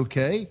everything was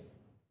okay.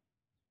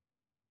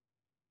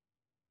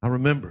 I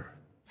remember,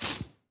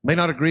 may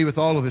not agree with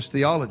all of his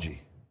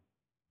theology,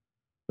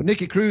 but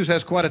Nicky Cruz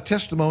has quite a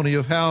testimony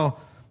of how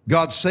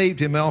God saved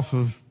him off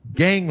of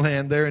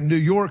gangland there in New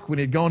York when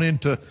he'd gone in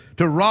to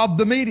rob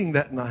the meeting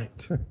that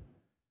night.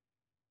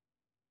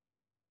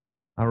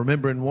 I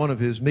remember in one of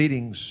his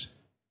meetings,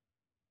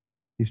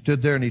 he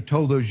stood there and he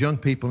told those young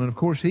people, and of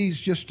course he's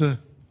just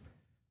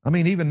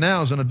even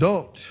now as an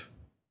adult,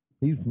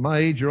 he's my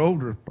age or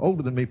older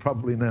than me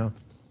probably now.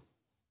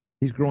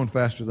 He's growing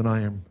faster than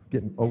I am,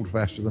 getting old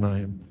faster than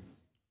I am.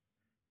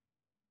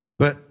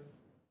 But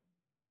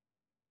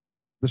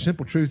the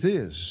simple truth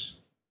is,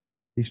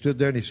 he stood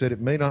there and he said,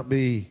 it may not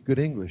be good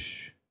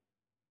English,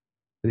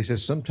 but he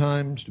says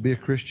sometimes to be a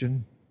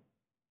Christian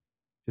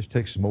just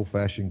takes some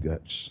old-fashioned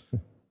guts.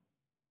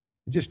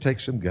 It just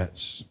takes some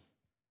guts.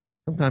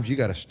 Sometimes you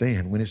got to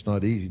stand when it's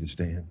not easy to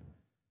stand.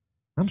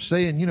 I'm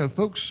saying,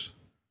 folks,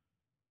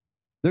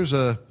 there's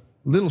a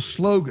little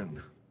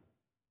slogan,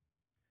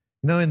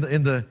 in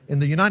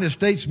the United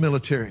States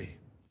military,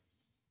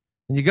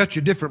 and you got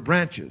your different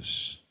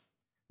branches.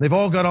 They've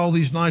all got all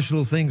these nice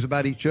little things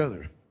about each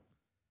other.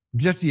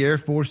 Just the Air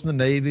Force and the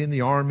Navy and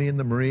the Army and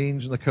the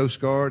Marines and the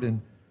Coast Guard.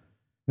 And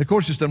of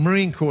course, it's the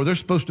Marine Corps. They're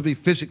supposed to be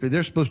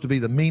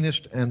the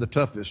meanest and the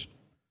toughest.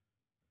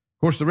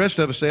 Of course, the rest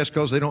of us say that's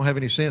because they don't have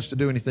any sense to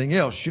do anything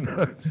else,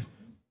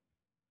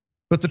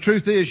 But the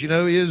truth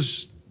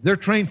is, they're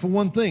trained for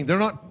one thing. They're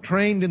not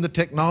trained in the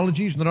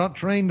technologies. They're not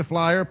trained to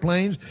fly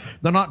airplanes.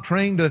 They're not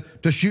trained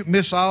to shoot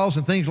missiles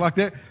and things like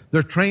that.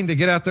 They're trained to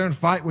get out there and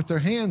fight with their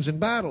hands in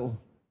battle.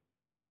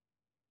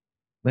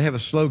 They have a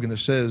slogan that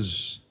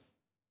says,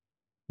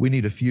 we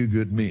need a few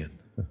good men.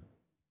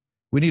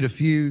 We need a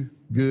few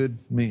good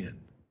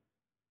men.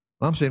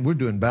 Well, I'm saying we're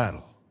doing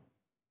battle.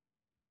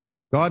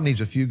 God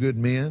needs a few good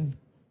men,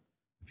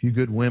 a few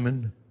good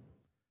women,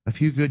 a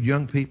few good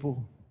young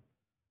people.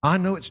 I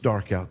know it's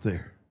dark out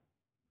there.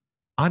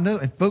 I know,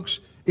 and folks,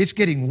 it's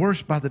getting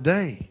worse by the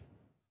day.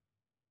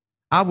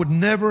 I would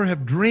never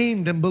have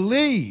dreamed and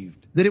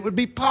believed that it would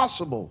be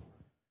possible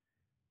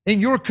in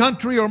your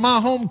country or my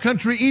home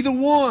country, either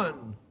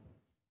one,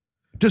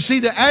 to see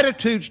the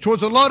attitudes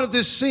towards a lot of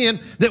this sin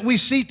that we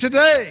see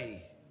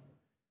today,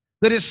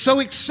 that is so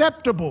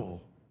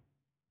acceptable.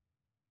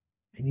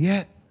 And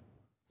yet,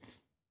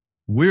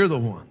 we're the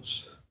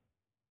ones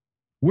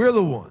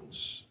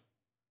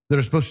that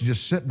are supposed to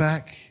just sit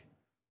back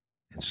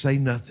and say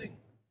nothing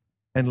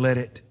and let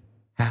it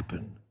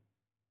happen.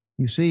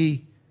 You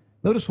see,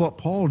 notice what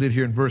Paul did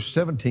here in verse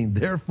 17.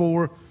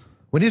 Therefore,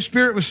 when his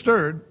spirit was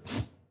stirred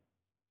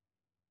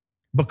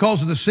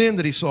because of the sin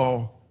that he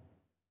saw,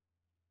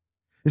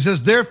 it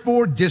says,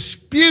 therefore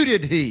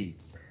disputed he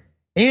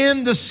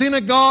in the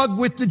synagogue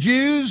with the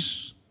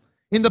Jews,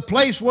 in the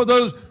place where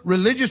those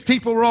religious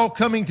people were all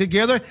coming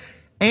together,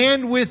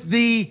 and with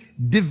the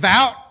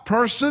devout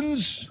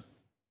persons,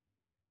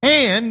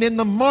 and in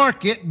the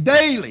market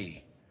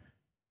daily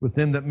with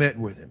them that met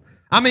with him.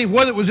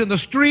 Whether it was in the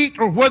street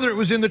or whether it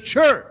was in the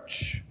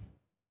church,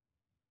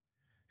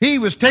 he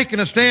was taking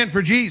a stand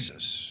for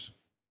Jesus.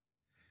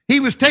 He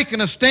was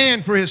taking a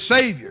stand for his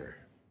Savior.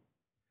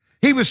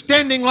 He was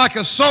standing like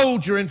a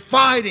soldier and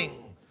fighting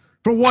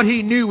for what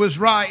he knew was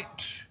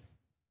right.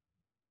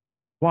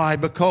 Why?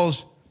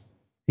 Because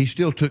he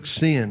still took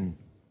sin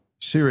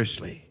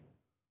seriously.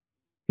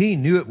 He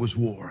knew it was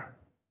war.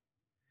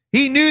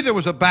 He knew there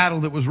was a battle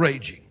that was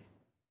raging.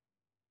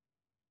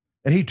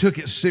 And he took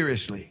it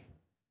seriously.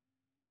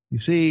 You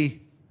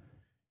see,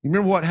 you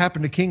remember what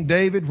happened to King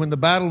David when the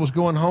battle was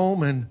going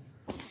home and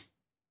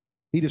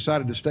he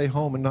decided to stay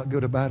home and not go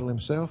to battle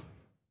himself?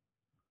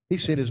 He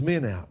sent his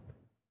men out.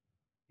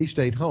 He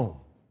stayed home.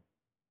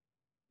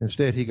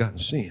 Instead, he got in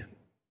sin.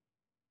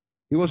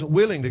 He wasn't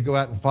willing to go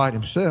out and fight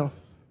himself.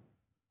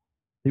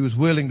 He was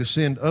willing to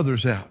send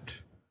others out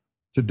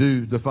to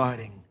do the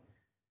fighting.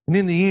 And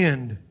in the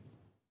end,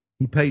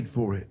 he paid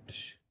for it.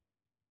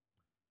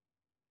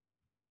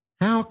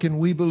 How can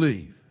we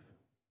believe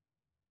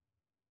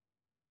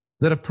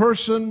that a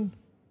person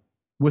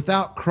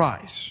without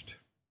Christ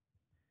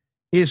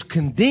is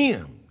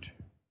condemned?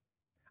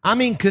 I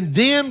mean,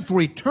 condemned for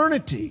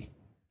eternity,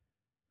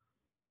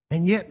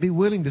 and yet be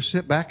willing to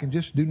sit back and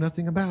just do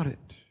nothing about it?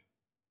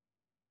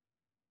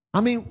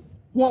 I mean,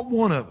 what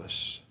one of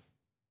us,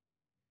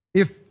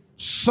 if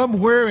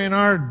somewhere in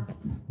our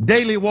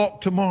daily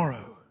walk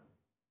tomorrow,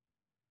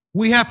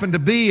 we happen to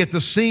be at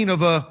the scene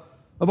of a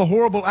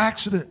horrible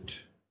accident,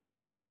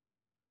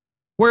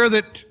 where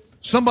that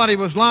somebody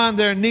was lying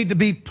there and need to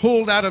be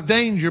pulled out of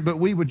danger, but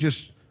we would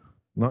just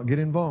not get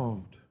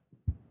involved?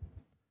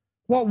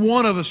 What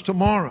one of us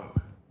tomorrow,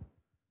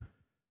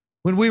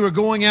 when we were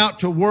going out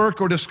to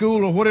work or to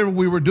school or whatever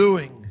we were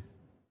doing,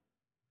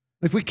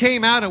 if we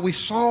came out and we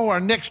saw our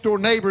next door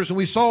neighbors and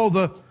we saw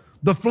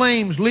the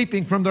flames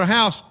leaping from their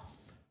house,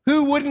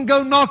 who wouldn't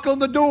go knock on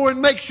the door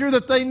and make sure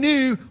that they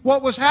knew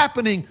what was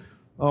happening?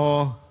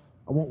 Oh,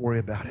 I won't worry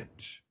about it.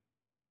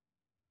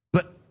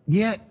 But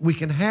yet we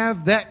can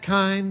have that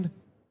kind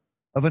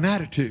of an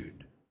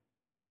attitude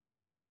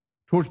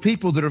towards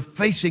people that are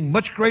facing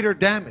much greater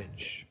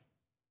damage,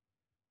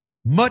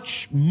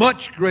 much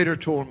greater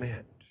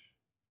torment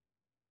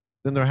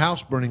than their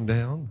house burning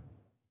down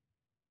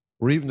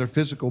or even their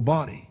physical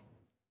body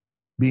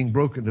being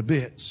broken to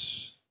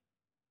bits.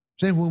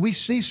 Saying when we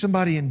see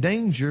somebody in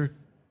danger,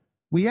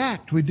 we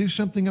act, we do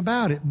something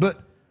about it.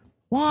 But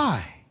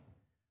why?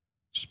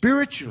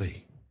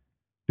 Spiritually,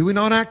 do we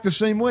not act the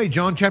same way?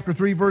 John chapter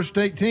 3, verse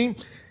 18,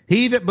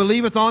 he that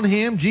believeth on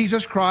him,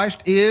 Jesus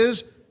Christ,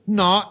 is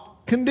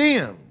not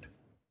condemned.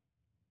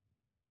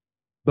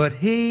 But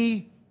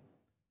he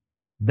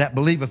that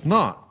believeth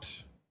not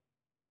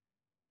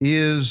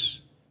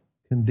is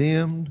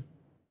condemned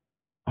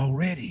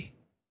already.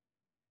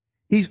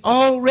 He's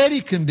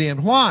already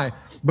condemned. Why?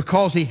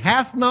 Because he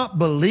hath not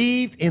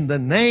believed in the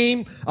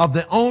name of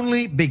the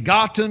only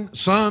begotten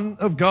Son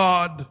of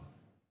God.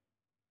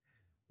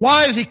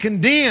 Why is he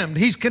condemned?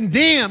 He's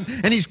condemned,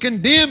 and he's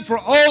condemned for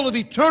all of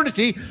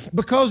eternity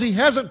because he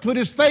hasn't put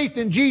his faith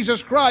in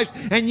Jesus Christ.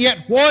 And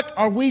yet, what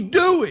are we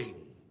doing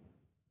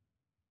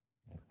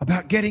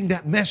about getting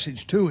that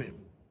message to him?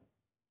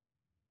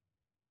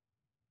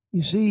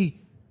 You see,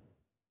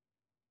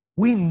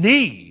 we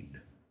need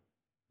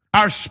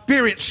our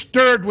spirit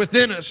stirred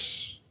within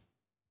us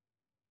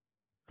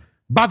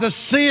by the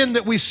sin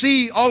that we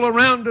see all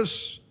around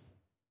us.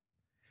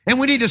 And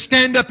we need to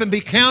stand up and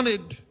be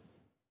counted.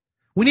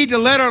 We need to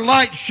let our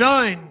light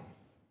shine.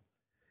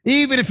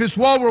 Even if it's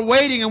while we're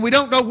waiting and we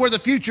don't know where the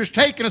future's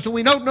taking us and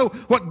we don't know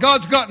what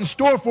God's got in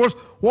store for us,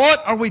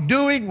 what are we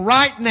doing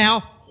right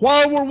now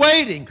while we're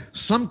waiting?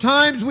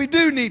 Sometimes we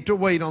do need to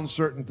wait on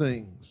certain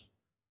things.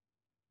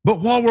 But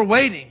while we're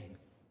waiting,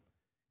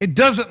 it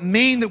doesn't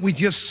mean that we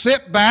just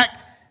sit back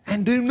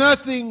and do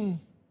nothing.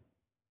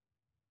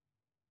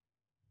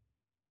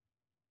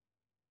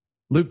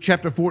 Luke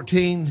chapter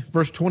 14,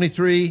 verse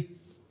 23,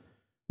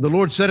 the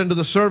Lord said unto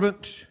the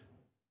servant,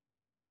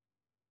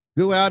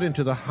 go out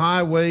into the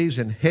highways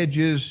and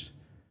hedges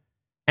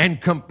and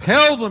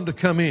compel them to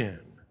come in,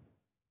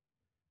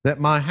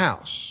 that my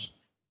house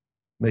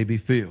may be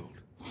filled.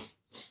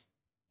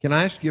 Can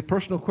I ask you a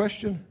personal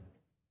question?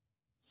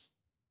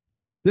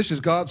 This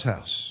is God's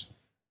house.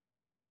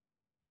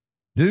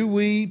 Do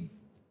we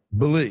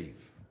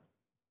believe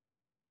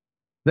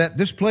that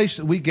this place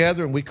that we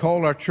gather and we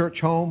call our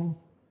church home,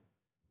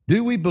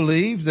 do we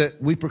believe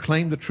that we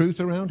proclaim the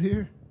truth around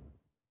here?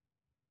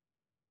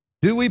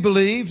 Do we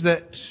believe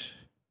that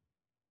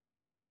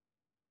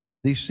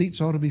these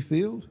seats ought to be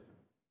filled?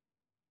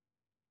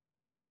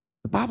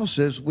 The Bible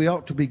says we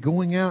ought to be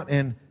going out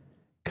and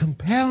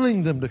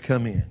compelling them to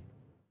come in.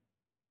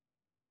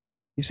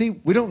 You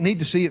see, we don't need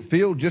to see it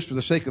filled just for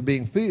the sake of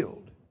being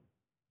filled.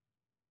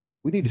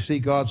 We need to see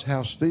God's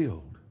house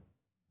filled.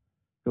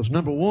 Because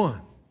number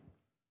one,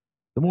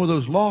 the more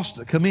those lost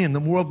that come in, the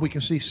more we can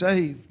see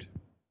saved.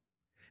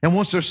 And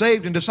once they're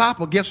saved and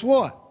discipled, guess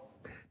what?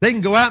 They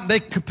can go out and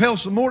they compel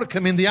some more to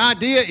come in. The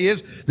idea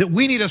is that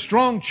we need a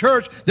strong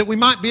church, that we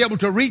might be able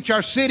to reach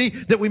our city,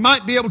 that we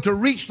might be able to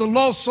reach the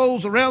lost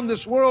souls around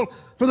this world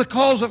for the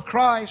cause of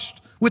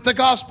Christ with the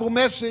gospel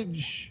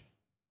message.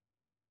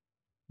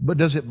 But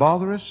does it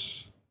bother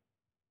us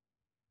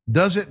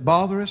Does it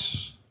bother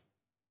us?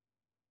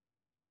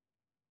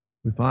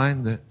 We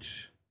find that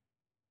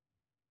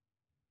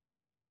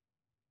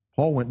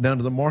Paul went down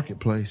to the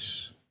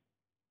marketplace.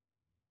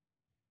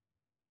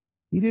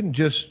 He didn't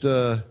just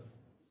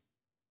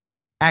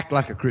act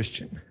like a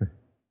Christian.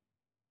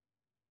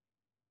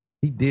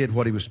 He did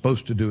what he was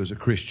supposed to do as a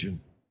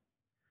Christian.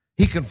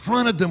 He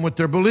confronted them with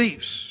their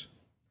beliefs.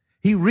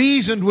 He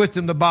reasoned with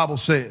them, the Bible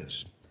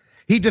says.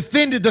 He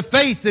defended the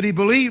faith that he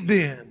believed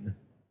in.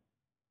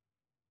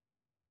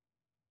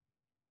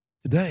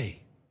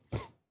 Today,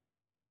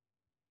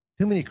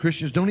 too many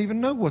Christians don't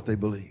even know what they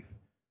believe,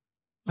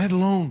 let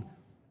alone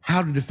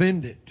how to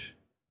defend it.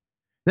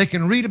 They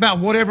can read about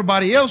what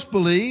everybody else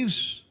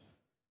believes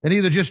and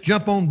either just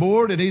jump on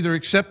board and either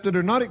accept it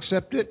or not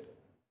accept it.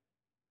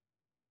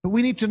 But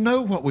we need to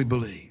know what we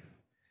believe.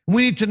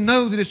 We need to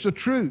know that it's the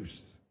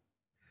truth.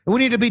 And we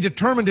need to be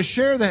determined to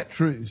share that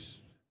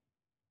truth.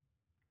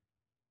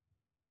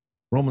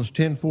 Romans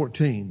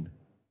 10:14.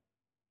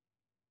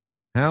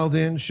 How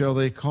then shall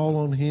they call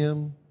on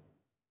him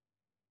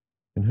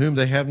in whom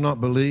they have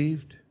not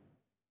believed?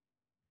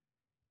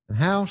 And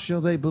how shall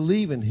they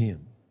believe in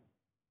him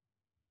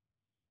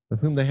of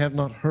whom they have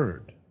not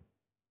heard?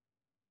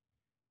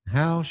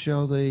 How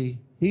shall they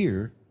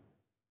hear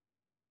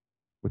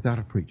without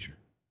a preacher,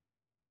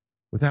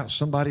 without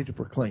somebody to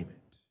proclaim it?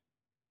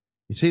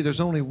 You see, there's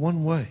only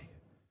one way.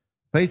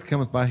 Faith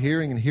cometh by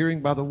hearing, and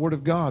hearing by the word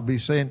of God. But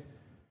he's saying,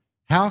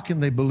 how can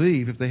they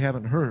believe if they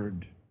haven't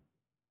heard?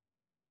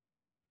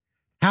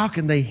 How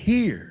can they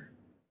hear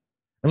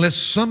unless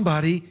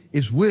somebody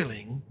is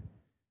willing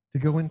to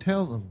go and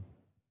tell them?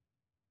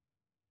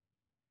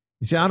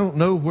 You see, I don't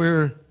know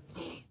where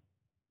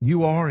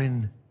you are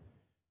in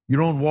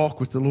your own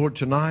walk with the Lord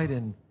tonight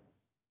and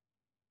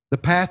the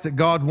path that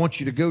God wants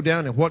you to go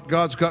down and what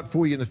God's got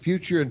for you in the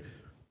future. And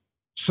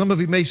some of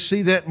you may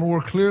see that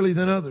more clearly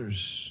than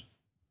others.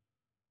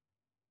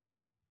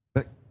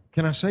 But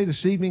can I say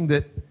this evening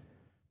that,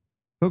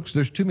 folks,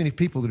 there's too many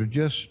people that are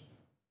just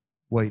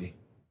waiting.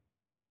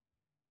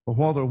 But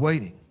while they're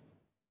waiting,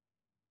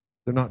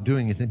 they're not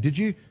doing anything. Did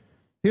you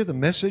hear the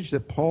message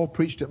that Paul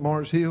preached at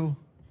Mars Hill?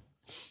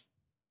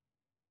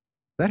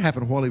 That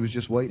happened while he was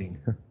just waiting.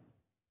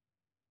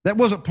 That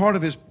wasn't part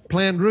of his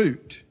planned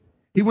route.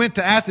 He went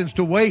to Athens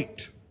to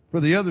wait for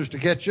the others to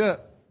catch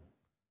up.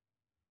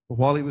 But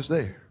while he was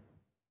there,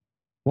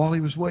 while he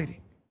was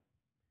waiting,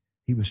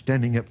 he was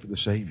standing up for the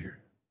Savior.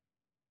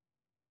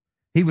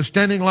 He was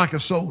standing like a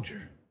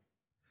soldier.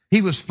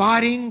 He was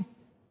fighting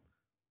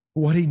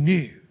for what he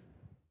knew.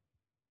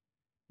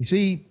 You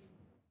see,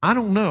 I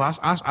don't know.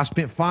 I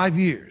spent 5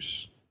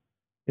 years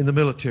in the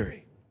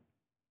military.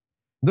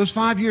 Those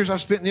 5 years I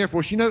spent in the Air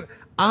Force, you know,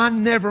 I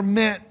never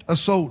met a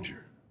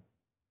soldier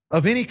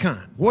of any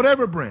kind,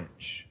 whatever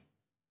branch,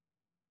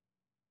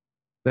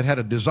 that had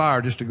a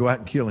desire just to go out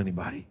and kill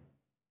anybody.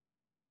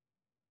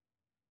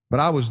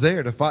 But I was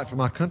there to fight for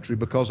my country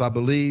because I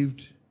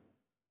believed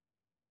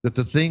that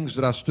the things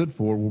that I stood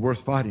for were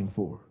worth fighting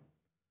for.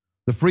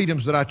 The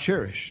freedoms that I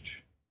cherished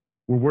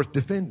were worth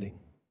defending.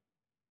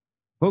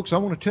 Folks, I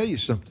want to tell you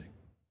something.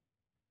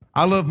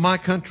 I love my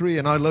country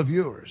and I love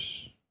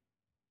yours.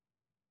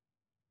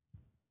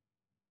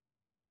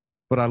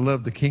 But I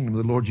love the kingdom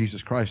of the Lord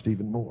Jesus Christ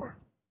even more.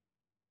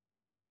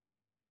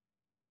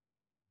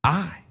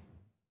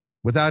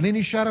 Without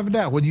any shadow of a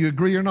doubt, whether you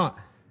agree or not,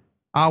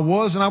 I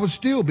was and I would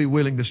still be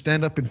willing to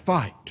stand up and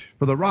fight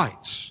for the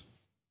rights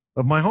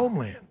of my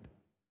homeland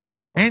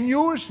and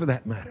yours for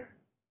that matter.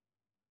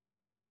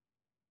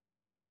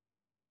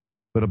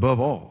 But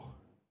above all,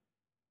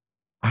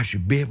 I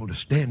should be able to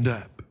stand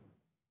up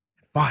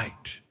and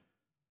fight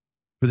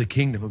for the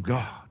kingdom of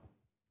God,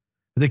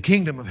 for the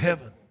kingdom of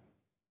heaven.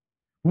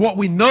 What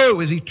we know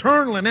is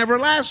eternal and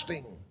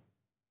everlasting.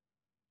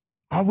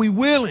 Are we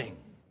willing?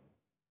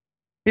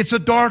 It's a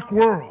dark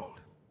world.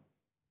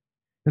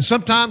 And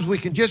sometimes we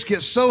can just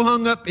get so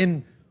hung up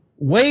in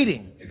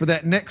waiting for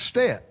that next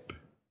step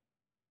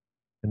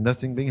and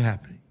nothing being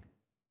happening.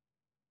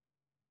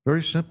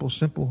 Very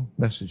simple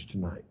message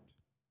tonight.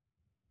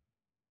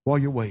 While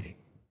you're waiting,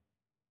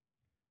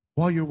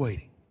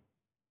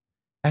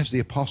 as the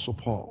Apostle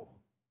Paul,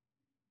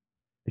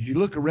 as you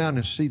look around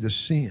and see the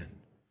sin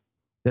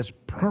that's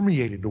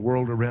permeated the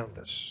world around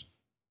us,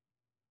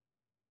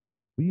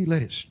 will you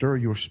let it stir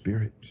your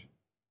spirit?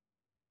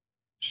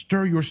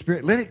 Stir your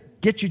spirit. Let it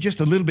get you just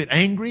a little bit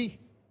angry.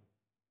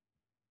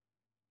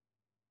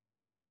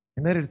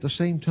 And let it at the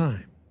same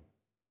time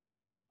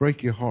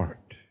break your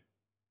heart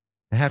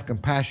and have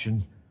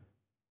compassion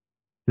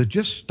to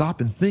just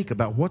stop and think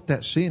about what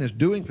that sin is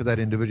doing for that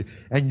individual.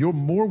 And you're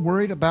more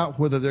worried about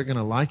whether they're going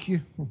to like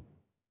you.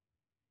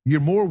 You're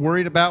more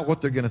worried about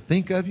what they're going to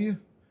think of you.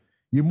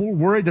 You're more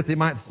worried that they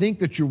might think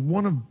that you're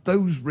one of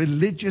those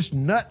religious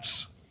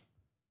nuts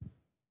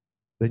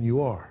than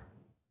you are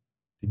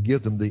to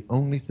give them the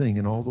only thing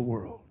in all the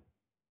world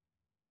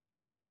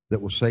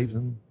that will save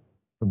them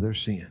from their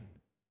sin.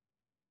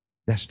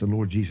 That's the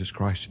Lord Jesus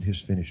Christ and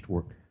His finished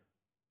work.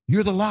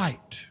 You're the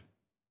light.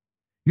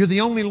 You're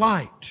the only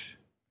light.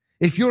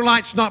 If your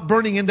light's not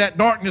burning in that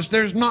darkness,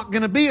 there's not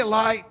going to be a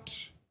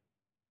light.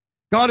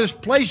 God has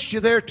placed you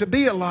there to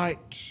be a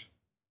light.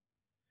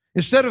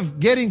 Instead of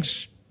getting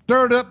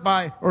stirred up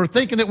by, or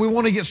thinking that we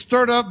want to get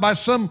stirred up by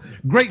some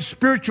great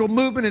spiritual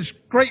movement, it's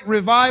great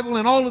revival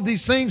and all of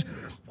these things,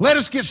 let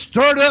us get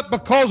stirred up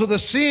because of the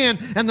sin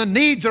and the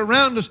needs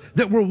around us,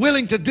 that we're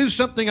willing to do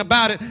something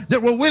about it,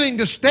 that we're willing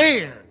to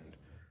stand,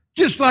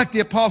 just like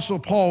the Apostle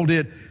Paul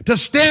did, to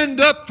stand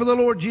up for the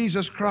Lord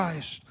Jesus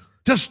Christ,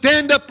 to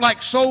stand up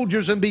like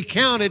soldiers and be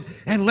counted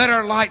and let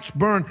our lights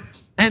burn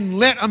and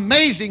let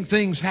amazing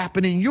things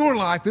happen in your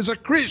life as a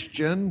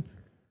Christian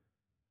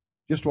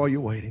just while you're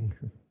waiting.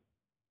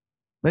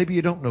 Maybe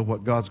you don't know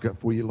what God's got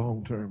for you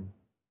long term,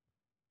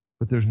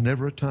 but there's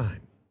never a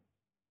time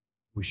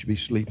we should be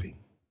sleeping.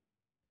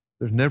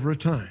 There's never a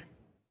time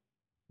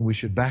when we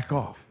should back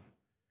off.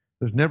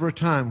 There's never a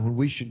time when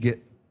we should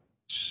get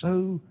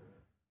so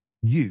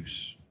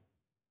used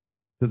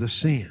to the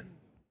sin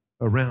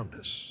around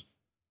us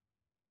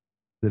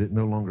that it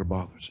no longer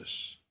bothers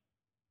us.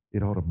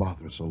 It ought to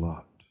bother us a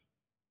lot.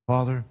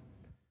 Father,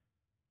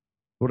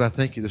 Lord, I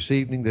thank you this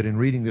evening that in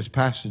reading this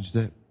passage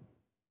that,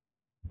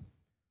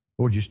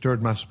 Lord, you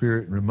stirred my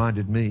spirit and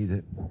reminded me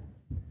that,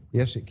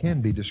 yes, it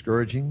can be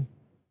discouraging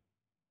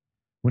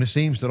when it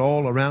seems that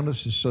all around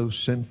us is so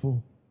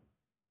sinful.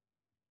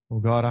 Oh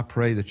God, I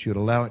pray that you'd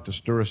allow it to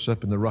stir us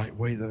up in the right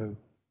way, though,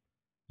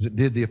 as it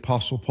did the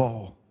Apostle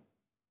Paul.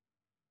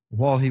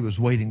 While he was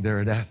waiting there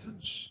at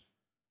Athens,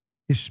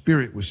 his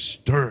spirit was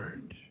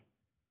stirred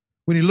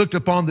when he looked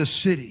upon this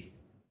city.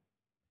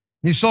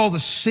 He saw the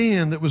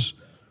sin that was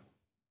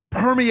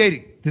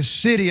permeating this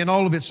city and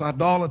all of its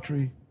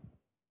idolatry.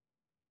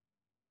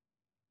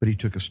 But he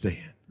took a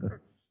stand.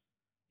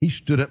 He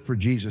stood up for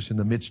Jesus in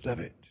the midst of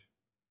it.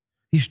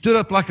 He stood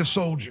up like a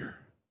soldier.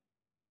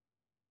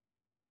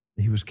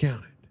 He was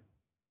counted.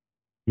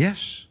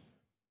 Yes,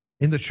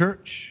 in the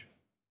church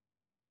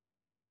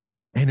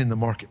and in the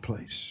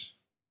marketplace.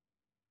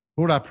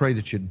 Lord, I pray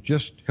that you'd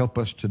just help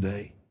us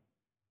today.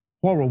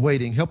 While we're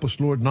waiting, help us,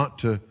 Lord, not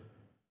to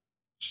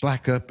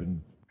slack up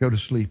and go to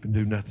sleep and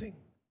do nothing.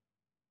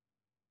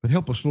 But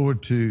help us,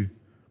 Lord, to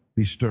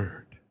be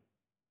stirred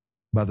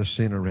by the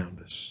sin around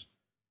us.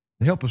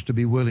 And help us to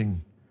be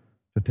willing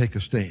to take a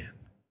stand,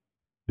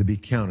 to be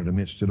counted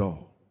amidst it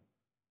all.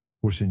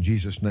 For it's in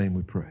Jesus' name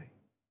we pray.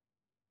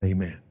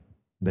 Amen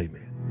and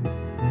amen.